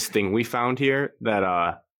 this thing we found here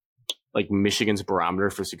that like Michigan's barometer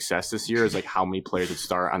for success this year is like how many players would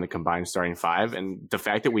start on the combined starting five, and the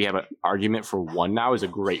fact that we have an argument for one now is a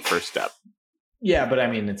great first step. Yeah, but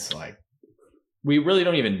I mean, it's like we really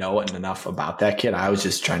don't even know enough about that kid. I was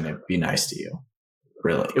just trying to be nice to you.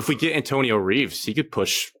 Really? If we get Antonio Reeves, he could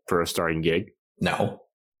push for a starting gig. No.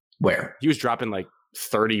 Where? He was dropping like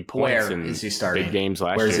 30 points Where in is he starting? big games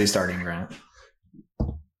last Where year. is he starting, Grant?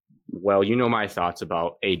 Well, you know my thoughts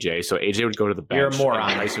about AJ. So AJ would go to the bench. You're a moron.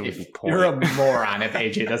 and Tyson would be point. You're a moron if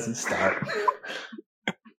AJ doesn't start.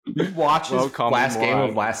 You watched Well, his call me last game moron.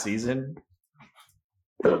 of last season?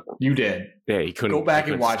 You did. Yeah, he couldn't Go back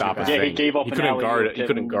he and couldn't watch stop it a back. Yeah, he thing. gave up He an couldn't alley-oop guard. He and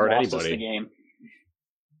couldn't guard lost us anybody. the game.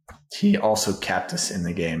 He also kept us in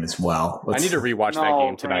the game as well. I need to rewatch that No,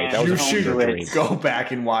 game tonight. Grant, That was You a should fever dream. go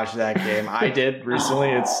back and watch that game. I did recently.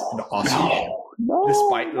 It's an awesome game. No,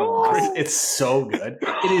 Despite the no. loss, it's so good.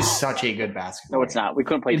 It is such a good basketball. No, it's not. We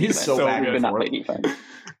couldn't play It is defense. so we good could not for play it. defense.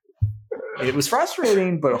 It was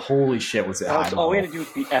frustrating, but holy shit, was it high All we had level.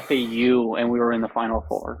 to do was beat FAU, and we were in the Final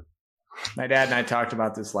Four. My dad and I talked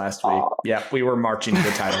about this last week. Yeah, we were marching to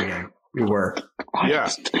the title game. We were. Yeah.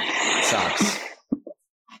 Sucks.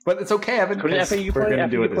 But it's okay, Evan. Who did 'cause FAU we're play? going to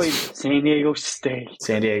do FAU it played this San Diego State.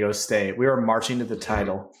 San Diego State. We were marching to the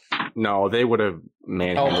title. No, they would have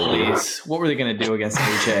manhandled Oh, you. please. What were they going to do against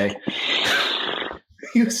AJ?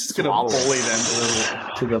 He was just going to Swallow. bully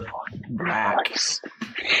them to the back.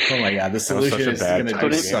 Oh, my God. The such solution a is bad going to time. do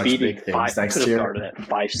Couldn't such beat big it. things next Could have year. started at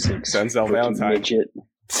 5'6". Denzel Valentine. Midget.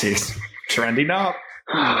 Jeez. Trending up.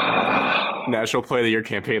 National Play of the Year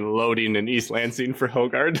campaign loading in East Lansing for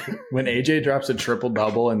Hogard. When AJ drops a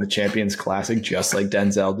triple-double in the Champions Classic, just like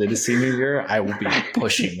Denzel did his senior year, I will be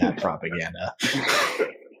pushing that propaganda.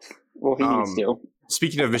 Well, he needs to.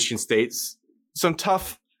 Speaking of Michigan State's, some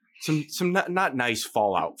not nice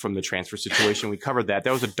fallout from the transfer situation. We covered that.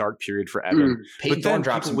 That was a dark period for Evan. Peyton But then Thorne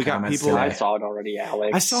dropped people- some we got comments people- I today. saw it already,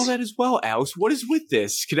 Alex. I saw that as well, Alex. What is with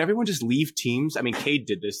this? Could everyone just leave teams? I mean, Cade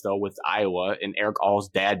did this, though, with Iowa, and Eric All's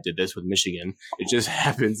dad did this with Michigan. It just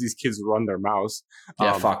happens. These kids run their mouths.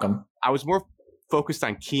 Yeah, fuck him. I was more focused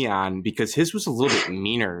on Keon because his was a little bit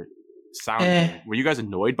meaner sounding. Were you guys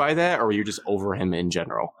annoyed by that, or were you just over him in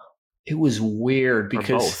general? It was weird Or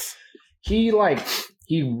because both?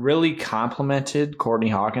 he really complimented Courtney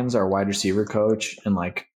Hawkins, our wide receiver coach, and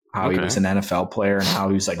like how he Okay. was an NFL player and how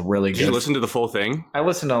he was like really Did good. you listen to the full thing? I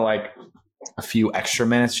listened to like a few extra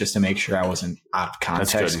minutes just to make sure I wasn't out of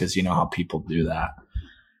context good. because you know how people do that.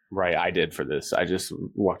 Right, I did for this. I just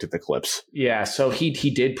walked at the clips. Yeah, so he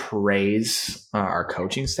did praise our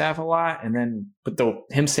coaching staff a lot, and then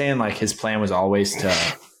him saying like his plan was always to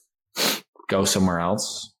go somewhere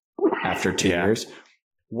else after 2 Yeah. years.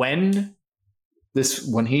 When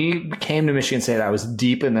he came to Michigan State, I was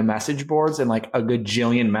deep in the message boards, and like a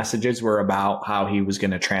gajillion messages were about how he was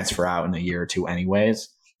going to transfer out in a year or two, anyways,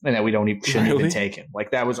 and that we shouldn't even Really? take him.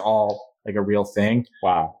 Like that was all like a real thing.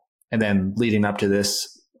 Wow. And then leading up to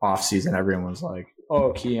this offseason, everyone was like,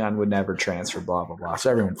 oh, Keon would never transfer, blah, blah, blah. So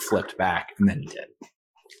everyone flipped back, and then he did.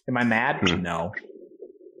 Am I mad? No.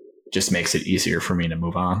 Just makes it easier for me to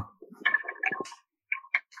move on.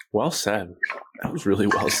 Well said. That was really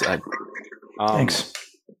well said. Thanks.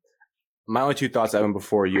 My only two thoughts, Evan,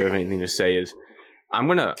 before you have anything to say is I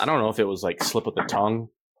don't know if it was like slip of the tongue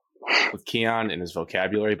with Keon and his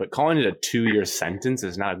vocabulary, but calling it a 2-year sentence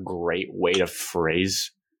is not a great way to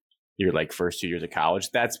phrase your like first 2 years of college.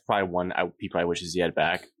 That's probably one he probably wishes he had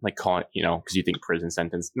back. Like calling, because you think prison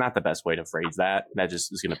sentence, not the best way to phrase that. That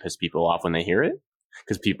just is going to piss people off when they hear it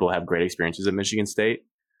because people have great experiences at Michigan State.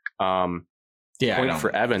 point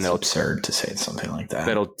for Evan. It's absurd to say something like that.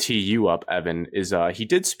 That'll tee you up, Evan, is he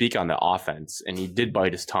did speak on the offense, and he did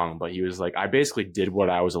bite his tongue, but he was like, I basically did what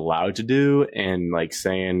I was allowed to do, and like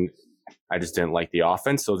saying I just didn't like the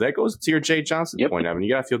offense. So that goes to your Jay Johnson point, Evan.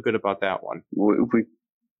 You got to feel good about that one.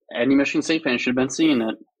 Any Michigan State fan should have been seeing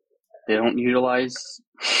it. They don't utilize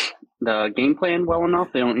the game plan well enough.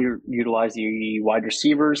 They don't utilize the wide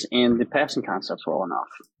receivers and the passing concepts well enough.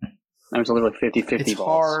 It was literally 50-50 balls. It's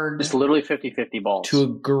hard. It's literally 50-50 balls. To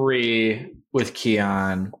agree with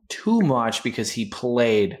Keon too much because he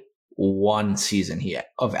played one season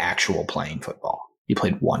of actual playing football. He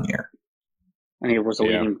played 1 year. And he was a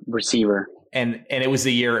leading receiver. And it was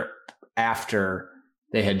the year after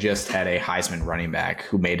they had just had a Heisman running back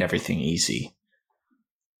who made everything easy.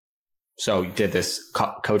 So did this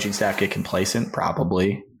coaching staff get complacent?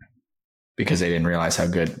 Probably. Because they didn't realize how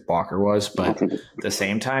good Walker was. But at the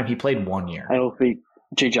same time, he played 1 year. I don't think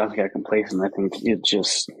Jay Johnson got complacent. I think it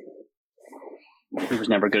was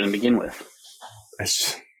never good to begin with.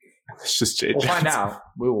 It's just Jay We'll Johnson. find out.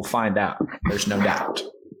 We will find out. There's no doubt.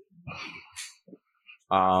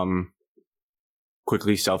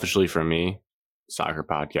 Quickly, selfishly for me, soccer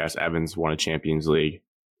podcast, Evans won a Champions League.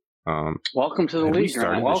 Welcome to the we league,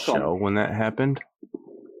 started Grant. the show when that happened.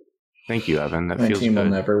 Thank you, Evan. That My feels team good.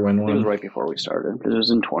 will never win It was one. right before we started. It was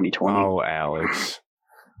in 2020. Oh, Alex.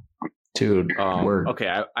 Dude, word.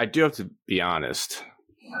 Okay, I do have to be honest.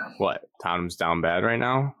 What? Tottenham's down bad right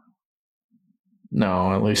now?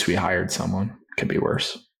 No, at least we hired someone. Could be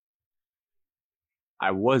worse.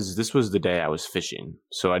 This was the day I was fishing,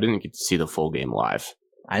 so I didn't get to see the full game live.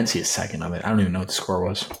 I didn't see a second of it. I don't even know what the score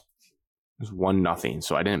was. It was 1-0,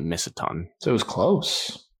 so I didn't miss a ton. So it was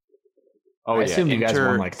close. Oh, I assume you guys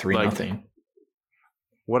won like 3-0.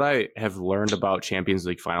 What I have learned about Champions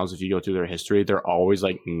League finals, if you go through their history, they're always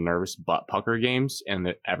like nervous butt pucker games, and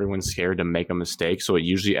that everyone's scared to make a mistake, so it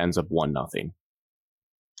usually ends up 1-0.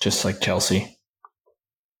 Just like Chelsea.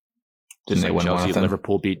 Didn't they win Chelsea?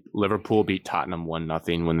 1-0? Liverpool beat Tottenham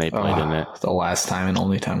 1-0 when they played in it. The last time and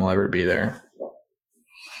only time we'll ever be there.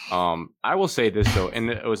 I will say this though, and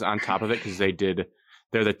it was on top of it because they're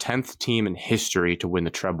the 10th team in history to win the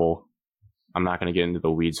treble. I'm not going to get into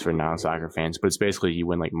the weeds for non-soccer fans, but it's basically you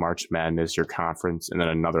win like March Madness, your conference, and then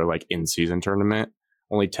another like in-season tournament.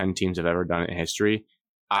 Only 10 teams have ever done it in history.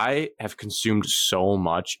 I have consumed so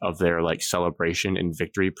much of their like celebration and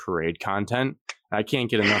victory parade content. I can't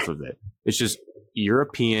get enough of it. It's just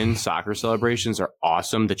European soccer celebrations are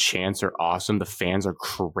awesome. The chants are awesome. The fans are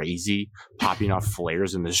crazy, popping off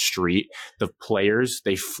flares in the street. The players,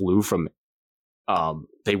 they flew from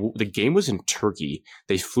the game was in Turkey.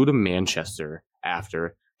 They flew to Manchester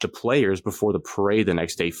after. The players, before the parade the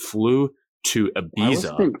next day, flew to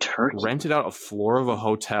Ibiza, rented out a floor of a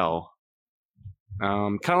hotel,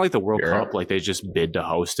 kind of like the World Cup, like they just bid to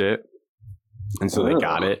host it, and so they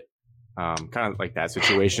got it. Kind of like that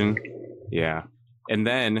situation. Yeah. And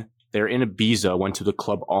then they're in Ibiza, went to the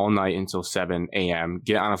club all night until 7 a.m.,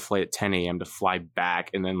 get on a flight at 10 a.m. to fly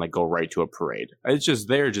back, and then like go right to a parade. It's just,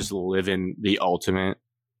 they're just living the ultimate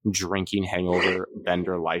drinking hangover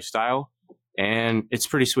bender lifestyle. And it's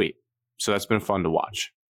pretty sweet. So that's been fun to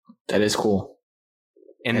watch. That is cool.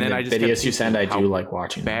 And then the I just videos you send, I do like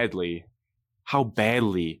watching how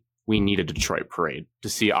badly we need a Detroit parade to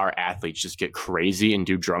see our athletes just get crazy and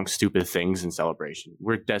do drunk, stupid things in celebration.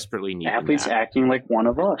 We're desperately needing athletes that. Acting like one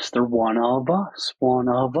of us. They're one of us. One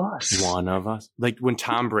of us. One of us. Like when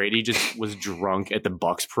Tom Brady just was drunk at the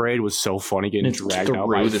Bucks parade was so funny getting dragged out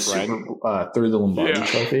by his friend through the Lombardi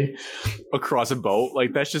Trophy across a boat.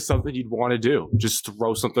 Like that's just something you'd want to do. Just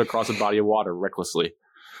throw something across a body of water recklessly.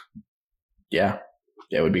 Yeah,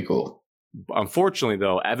 that would be cool. Unfortunately,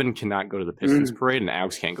 though, Evan cannot go to the Pistons parade and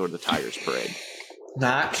Alex can't go to the Tigers parade.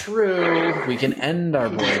 Not true. We can end our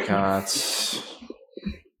boycotts.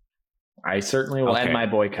 I certainly will end my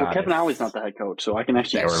boycott. Well, Kevin Olly's not the head coach, so I can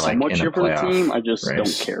actually somewhat cheer for the team. I just don't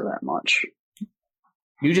care that much.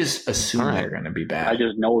 You just assume they're going to be bad. I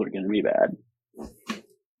just know they're going to be bad.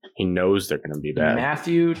 He knows they're going to be bad.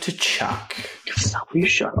 Matthew to Chuck. You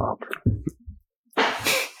shut up.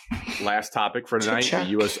 Last topic for tonight, the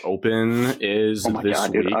U.S. Open is this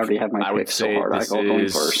week. Dude, I already have my pick so hard. I go going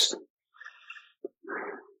first.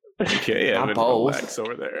 Okay, Evan, relax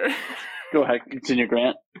over there. Go ahead, continue,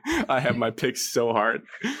 Grant. I have my picks so hard.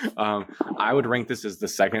 I would rank this as the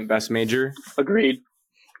second best major. Agreed.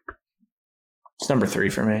 It's number 3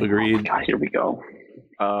 for me. Agreed. Oh my God, here we go.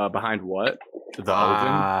 Behind what? The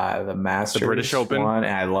Open? The Masters. The British Open? One.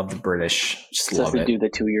 And I love the British. Just love the it. dude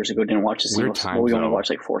that 2 years ago didn't watch the single. Well, we only watched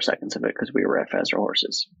like 4 seconds of it because we were at faster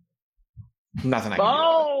horses. Nothing I can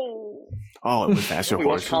do. Oh, it was faster We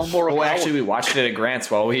watched horses. Tom Well, actually, we watched it at Grant's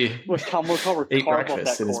while we Tom Morikawa ate carved up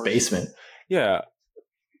breakfast that in his course. basement. Yeah.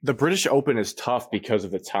 The British Open is tough because of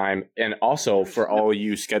the time. And also for all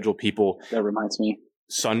you scheduled people, That reminds me.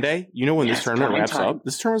 Sunday, you know when this Yes, tournament prime wraps time. up?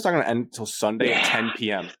 This tournament's not going to end until Sunday at 10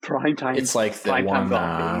 p.m. Prime time. It's like the prime time one.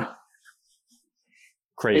 golf, baby.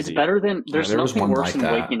 Crazy. It's better than. There's there was nothing one worse like than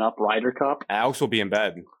that. waking up Ryder Cup. Alex will be in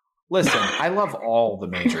bed. Listen, I love all the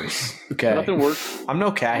majors. Okay, Nothing worse. I'm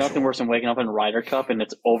no casual. Nothing worse than waking up in Ryder Cup and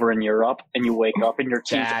it's over in Europe and you wake up and your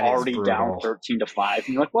team's That is already down brutal. 13-5 and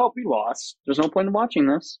you're like, well, we lost. There's no point in watching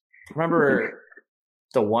this. Remember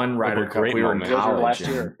the one Ryder Cup great we were in moment. It was college. last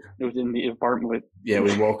and- year. It was in the apartment with Yeah,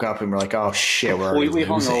 we woke up and we're like, "Oh shit, we're already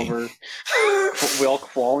completely losing." hungover. We all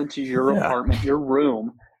fall into your Yeah. apartment, your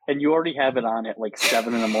room, and you already have it on at like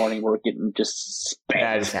 7 in the morning. We're getting just Yeah,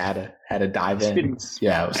 I spanked. just had to dive in. Getting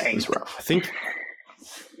Yeah, it was rough.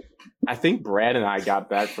 I think Brad and I got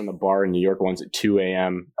back from the bar in New York once at 2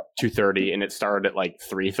 a.m., 2:30, and it started at like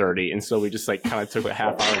 3:30. And so we just like kind of took a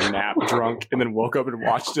half-hour nap drunk and then woke up and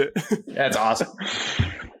watched it. That's awesome.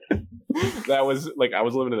 That was like I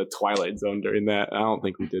was living in the twilight zone during that. I don't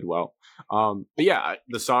think we did well. But yeah,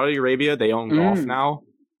 the Saudi Arabia, they own golf now.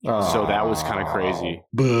 So that was kind of crazy.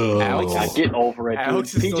 Boo. Alex God, get over it, dude.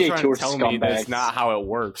 Alex is still PJ trying Tour to tell me that it's scumbags. not how it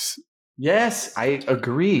works. Yes, I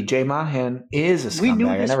agree. Jay Monahan is a scumbag. We knew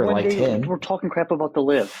I this never one liked day. him. We're talking crap about the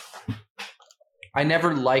live. I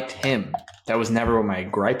never liked him. That was never what my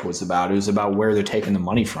gripe was about. It was about where they're taking the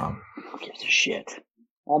money from. Who gives a shit?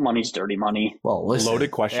 All money's dirty money. Well, listen.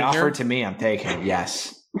 Loaded question They offer here. it to me, I'm taking it,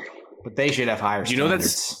 yes. But they should have higher You know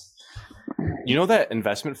standards. You know that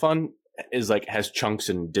investment fund is like has chunks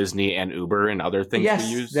in Disney and Uber and other things Yes,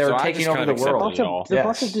 we use. they're So I taking just over kind the of accepted world. it all. They're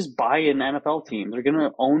about Yes. to just buy an NFL team. They're going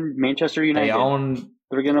to own Manchester United.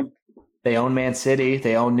 They're going to. They own Man City.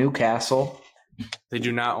 They own Newcastle. They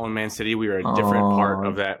do not own Man City. We are a different part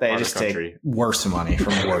of that They part just of the country. take worse money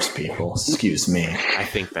from worse people. Excuse me. I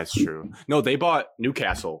think that's true. No, they bought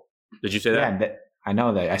Newcastle. Did you say that? Yeah, I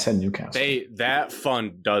know that. I said Newcastle. That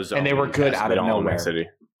fund does, And they own were good Newcastle. out They of don't own Man nowhere. City.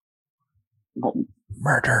 Well,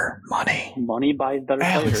 Murder, money, money buys better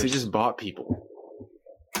Alex, players. they just bought people.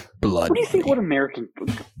 blood. What do you think? money. What American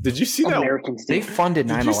Did you see that? Americans do? They funded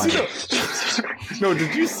Did you see 9/11. No,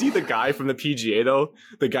 did you see the guy from the PGA though?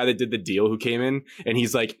 The guy that did the deal who came in and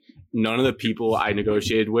he's like, none of the people I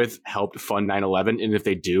negotiated with helped fund 9/11, and if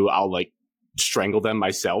they do, I'll like strangle them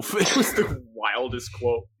myself. It was the wildest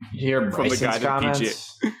quote. You hear From the guy Bryson's that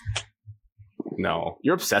comments? No,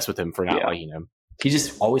 you're obsessed with him for not liking him He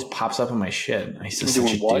just always pops up in my shit. He's just Doing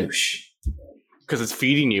such a what? douche. because it's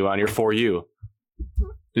feeding you on your For You.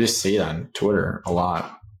 You just see it on Twitter a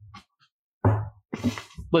lot.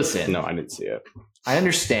 Listen, No, I didn't see it. I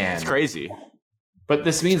understand. It's crazy. But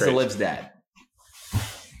this means the crazy. live's dead.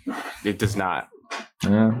 It does not.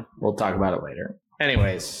 We'll talk about it later.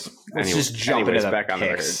 Anyways, let's just jump anyways, into the back on the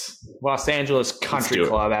picks. Los Angeles Country do it.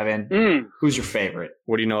 Club, Evan. Mm. Who's your favorite?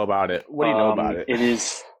 What do you know about it? What do you know about it? It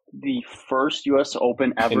is the first U.S.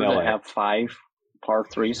 Open ever In to LA. have 5 par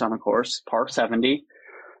 3s on a course, par 70.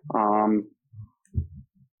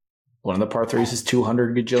 One of the par threes is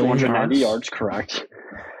 200 gajillion 290 yards. yards, correct.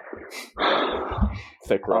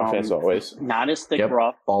 Thick rough as always. Not as thick Yep.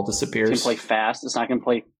 rough. Ball It's going disappears. to play fast. It's not going to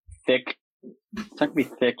play thick. It's not going to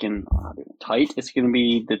be thick and tight. It's going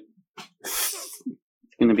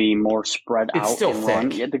to be more spread It's out still and thick.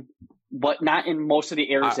 run. Yeah, but not in most of the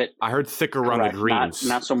areas that. I heard thicker around correct, the greens.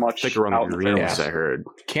 Not so much thicker around out the in greens. fairways. I heard.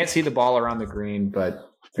 Can't see the ball around the green, but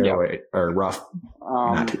fairway or rough,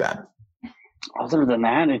 not too bad. Other than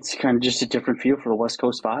that, it's kind of just a different feel for the West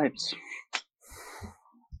Coast vibes.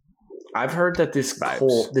 I've heard that this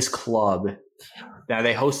club, now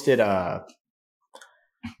they hosted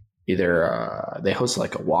they hosted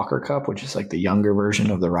like a Walker Cup, which is like the younger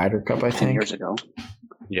version of the Ryder Cup, I 10 think. years ago.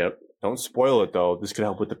 Yep. Don't spoil it though. This could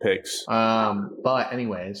help with the picks. But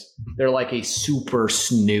anyways, they're like a super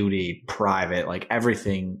snooty, private, like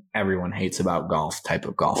everything everyone hates about golf type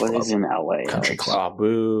of golf What club. is in LA? Country Alex? club. Ah,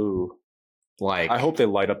 boo. Like I hope they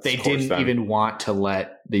light up. they this course didn't then. even want to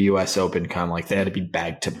let the U.S. Open come. Like they had to be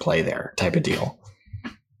begged to play there, type of deal,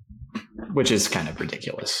 which is kind of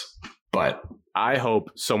ridiculous. But I hope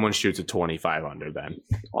someone shoots a 25 under then,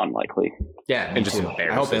 Unlikely. yeah, and just I hope they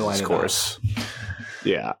embarrasses light this it up. course.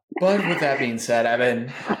 Yeah, But with that being said,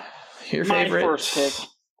 Evan, your My favorite first pick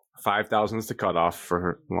 5,000 is the cutoff for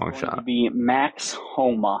her long going to shot. be Max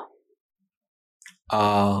Homa.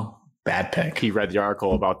 Bad pick. He read the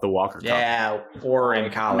article about the Walker Cup. Yeah, or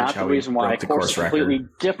in college. Not how the he reason why. broke the Course course completely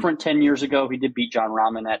record. different 10 years ago. He did beat John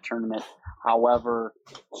Rahm in that tournament. However,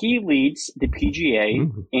 he leads the PGA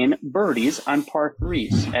in birdies on par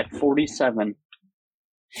 3s at 47.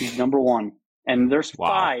 He's number 1. And there's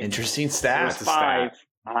 5. Interesting stat. There's 5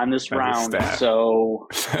 on this round. So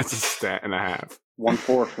that's a stat and a half.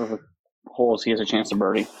 1/4 of the holes he has a chance to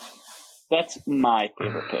birdie. That's my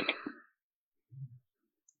favorite pick.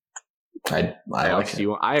 I Alex, like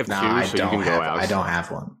it. I have 2, so you can go out. I don't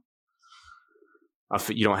have one.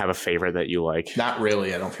 You don't have a favorite that you like? Not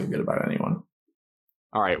really. I don't feel good about anyone.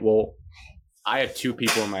 All right. Well, I have 2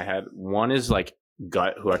 people in my head. One is like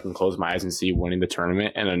gut, who I can close my eyes and see winning the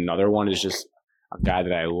tournament, and another one is just a guy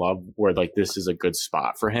that I love, where like this is a good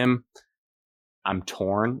spot for him. I'm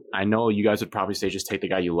torn. I know you guys would probably say just take the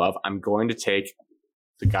guy you love. I'm going to take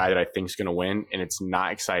the guy that I think is going to win, and it's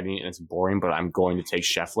not exciting and it's boring, but I'm going to take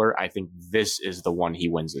Scheffler. I think this is the one he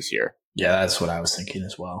wins this year. Yeah, that's what I was thinking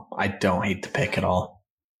as well. I don't hate the pick at all.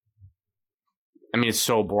 I mean, it's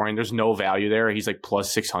so boring. There's no value there. He's like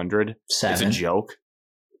plus 600. 7. It's a joke.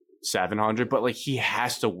 700, but like he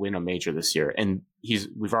has to win a major this year, and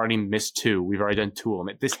we've already missed 2. We've already done 2 of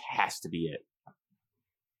them. This has to be it.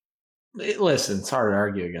 Listen, it's hard to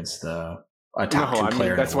argue against a top 2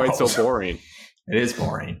 player. That's why it's so boring. It is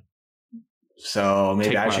boring. So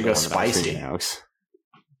maybe I should go spicy. Thinking, Alex.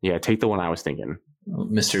 Yeah, take the one I was thinking.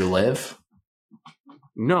 Mr. Liv?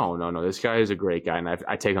 No. This guy is a great guy, and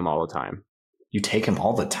I take him all the time. You take him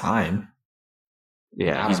all the time?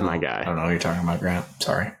 Yeah, he's my guy. I don't know what you're talking about, Grant.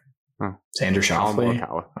 Sorry. Huh. Xander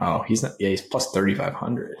Schauffele? Oh, he's not. Yeah, he's plus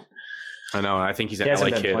 3,500. I know. I think he's an LA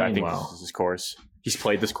kid. I think this is his course. He's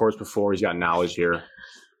played this course before. He's got knowledge here.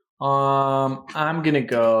 I'm gonna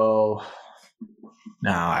go.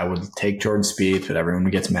 No, I would take Jordan Spieth, but everyone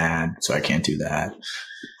gets mad, so I can't do that.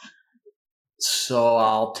 So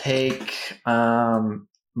I'll take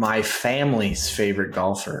my family's favorite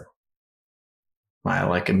golfer.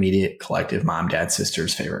 My immediate collective mom, dad,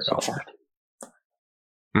 sister's favorite golfer.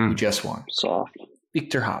 Who just won. Soft.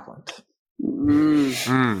 Victor Hovland.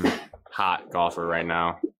 Hot golfer right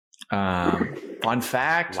now. Fun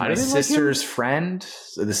fact, my sister's friend,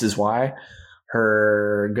 so this is why,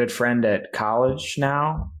 her good friend at college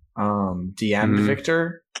now, DM'd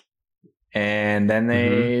Victor, and then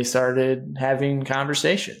they started having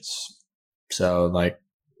conversations. So,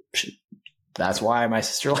 that's why my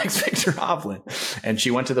sister likes Victor Hovland. And she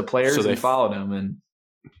went to the players and followed him, and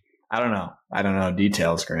I don't know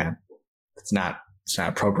details, Grant. It's not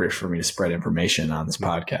appropriate for me to spread information on this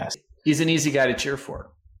podcast. He's an easy guy to cheer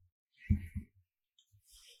for.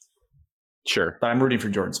 Sure. But I'm rooting for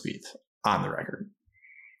Jordan Spieth on the record.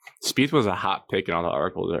 Spieth was a hot pick in all the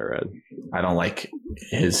articles I read. I don't like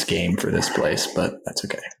his game for this place, but that's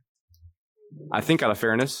okay. I think out of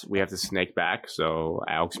fairness, we have to snake back. So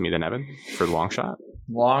Alex, me, then Evan for the long shot.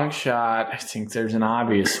 Long shot. I think there's an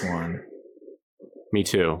obvious one. Me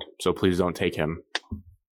too. So please don't take him.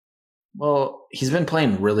 Well, he's been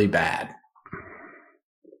playing really bad.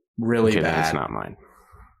 Really bad. It's not mine.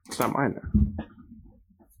 It's not mine then.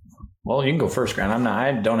 Well, you can go first, Grant.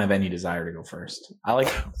 I don't have any desire to go first.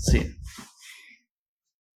 Let's see.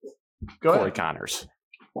 Go Corey ahead. Connors.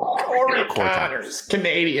 Corey Connors.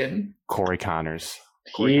 Canadian. Corey Connors.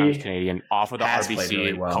 Canadian. Off of the RBC.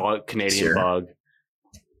 Really well. Call it Canadian bug.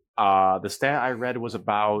 The stat I read was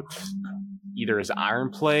about either his iron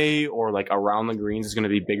play or around the greens is going to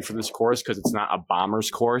be big for this course because it's not a bomber's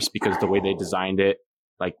course, because the way they designed it,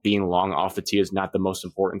 being long off the tee is not the most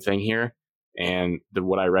important thing here. And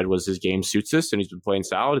what I read was his game suits this, and he's been playing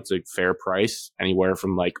solid. It's a fair price, anywhere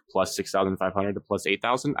from plus 6,500 to plus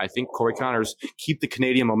 8,000. I think Corey Connors keep the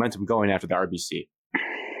Canadian momentum going after the RBC.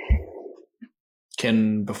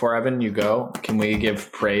 Before Evan, you go, can we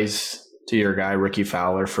give praise to your guy Ricky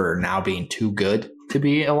Fowler for now being too good to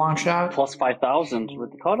be a long shot? Plus 5,000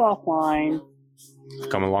 with the cutoff line.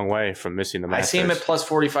 Come a long way from missing the Masters. I see him at plus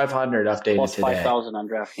 4,500 updated plus today. Plus 5,000 on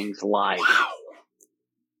DraftKings live. Wow.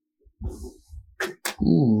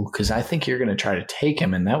 Ooh, because I think you're going to try to take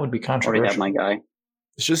him, and that would be controversial. Already have my guy.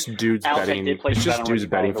 It's just dudes betting. It's just dudes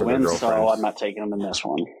betting for their girlfriends. So I'm not taking him in this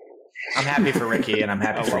one. I'm happy for Ricky, and I'm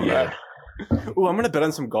happy for you. Ooh, I'm going to bet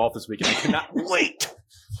on some golf this weekend. I cannot wait.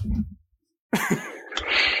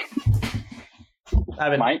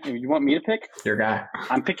 You want me to pick? Your guy.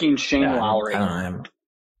 I'm picking Shane Lowry. I don't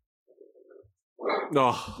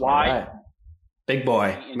know. Oh, why? Right. Big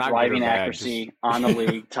boy. Driving accuracy on the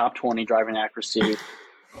league, top 20 driving accuracy.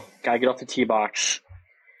 Got to get off the tee box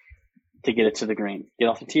to get it to the green. Get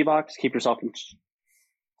off the tee box, keep yourself in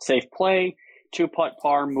safe play, 2-putt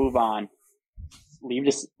par, move on.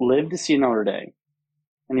 Live to see another day.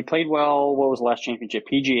 And he played well. What was the last championship?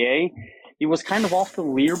 PGA. He was kind of off the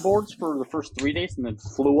leaderboards for the first 3 days and then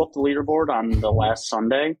flew up the leaderboard on the last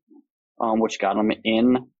Sunday, which got him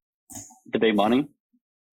in the big money.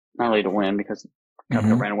 Not really to win because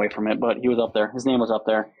Kepka ran away from it, but he was up there. His name was up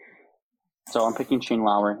there. So I'm picking Shane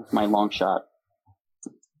Lowry, my long shot.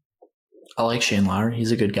 I like Shane Lowry.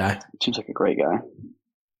 He's a good guy. Seems like a great guy.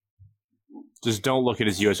 Just don't look at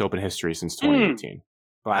his U.S. Open history since 2018.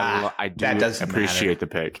 But I do appreciate the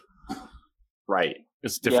pick. Right.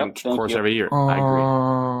 It's different course every year. I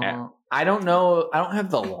agree. Yeah. I don't know. I don't have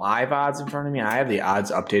the live odds in front of me. I have the odds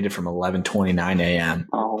updated from 11:29 a.m.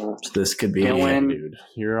 Oh, so this could be dude.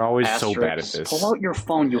 You're always so bad at this. Pull out your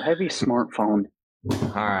phone. You have a smartphone.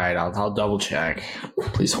 All right, I'll double check.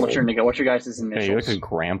 Please hold. What's your guys' initials? Hey, you're like a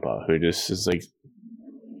grandpa who just is like.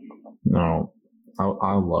 No,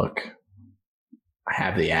 I'll look. I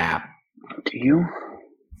have the app. Do you?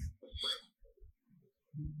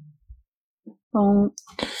 I don't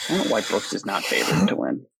know why Brooks is not favored to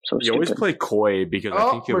win. So you always play coy because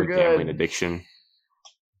I think you have a gambling addiction.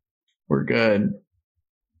 We're good.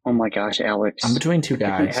 Oh my gosh, Alex! I'm between two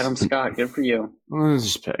guys. Adam Scott, good for you. Let's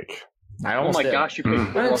just pick. Oh my gosh, you picked.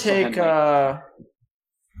 I'm gonna take.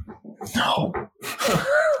 No.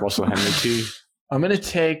 Russell Henley too. I'm gonna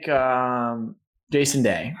take Jason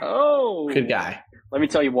Day. Oh, good guy. Let me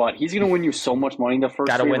tell you what, he's going to win you so much money in the first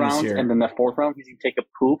 3 rounds, and then the fourth round, he's going to take a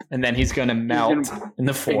poop. And then he's going to melt in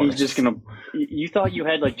the fourth. He's just going to – you thought you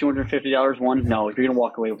had like $250 won? No, you're going to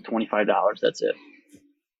walk away with $25. That's it.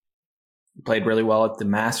 Played really well at the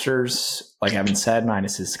Masters, like Evan said,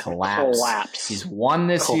 minus his collapse. He's won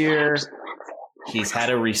this year. He's had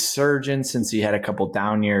a resurgence since he had a couple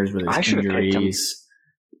down years with his injuries.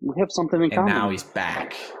 We have something in common. And now he's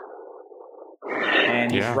back.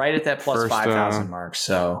 And he's right at that plus 5,000 mark.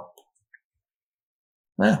 So,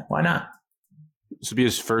 why not? This will be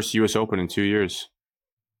his first U.S. Open in 2 years.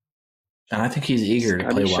 And I think he's eager to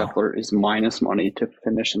play well. Scheffler is minus money to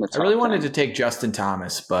finish in the top 10. I really wanted to take Justin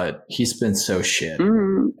Thomas, but he's been so shit.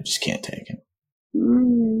 I just can't take him.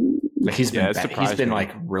 Like he's been bad. He's been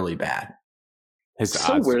like really bad. His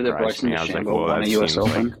so odds weird that Bryson DeChambeau won a U.S.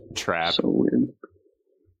 Open. Like trap. So weird.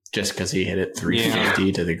 Just because he hit it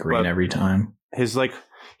 350 to the green every time. His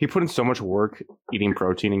he put in so much work eating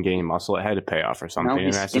protein and gaining muscle, it had to pay off or something,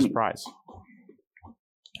 and that's his prize.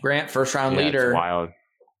 Grant, first round leader. It's wild.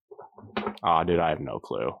 Oh, dude, I have no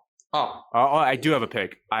clue. Oh, I do have a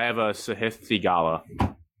pick. I have a Sahith Theegala.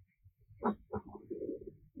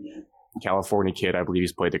 California kid. I believe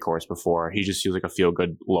he's played the course before. He just feels like a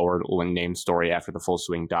feel-good lower name story after the full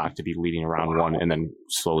swing doc to be leading around one and then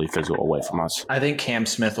slowly fizzle away from us. I think Cam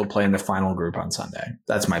Smith will play in the final group on Sunday.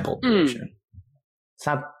 That's my bold prediction. It's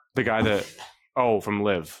not the guy that from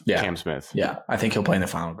Liv, Cam Smith. Yeah, I think he'll play in the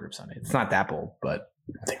final group Sunday. It's not that bold, but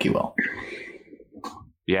I think he will.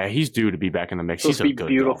 Yeah, he's due to be back in the mix. He's a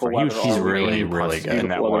good golfer. He's really, really good in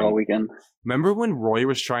that one. All weekend. Remember when Roy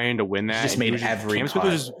was trying to win that? He just made every Cam Smith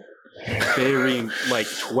was burying like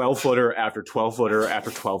 12-footer after 12-footer after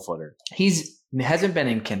 12-footer. He hasn't been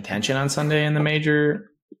in contention on Sunday in the major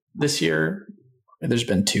this year. There's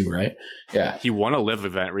been 2, right? Yeah. He won a live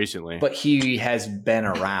event recently. But he has been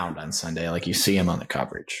around on Sunday. Like you see him on the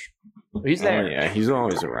coverage. He's there. Yeah, he's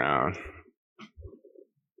always around.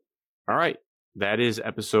 All right. That is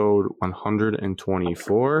episode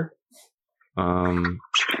 124.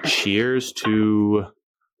 Cheers to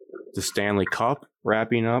the Stanley Cup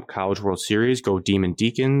wrapping up, College World Series, go Demon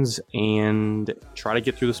Deacons, and try to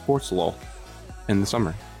get through the sports lull in the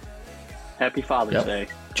summer. Happy Father's Day.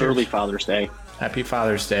 Early Father's Day. Happy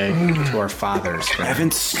Father's Day to our fathers.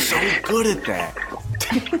 Evan's so good at that.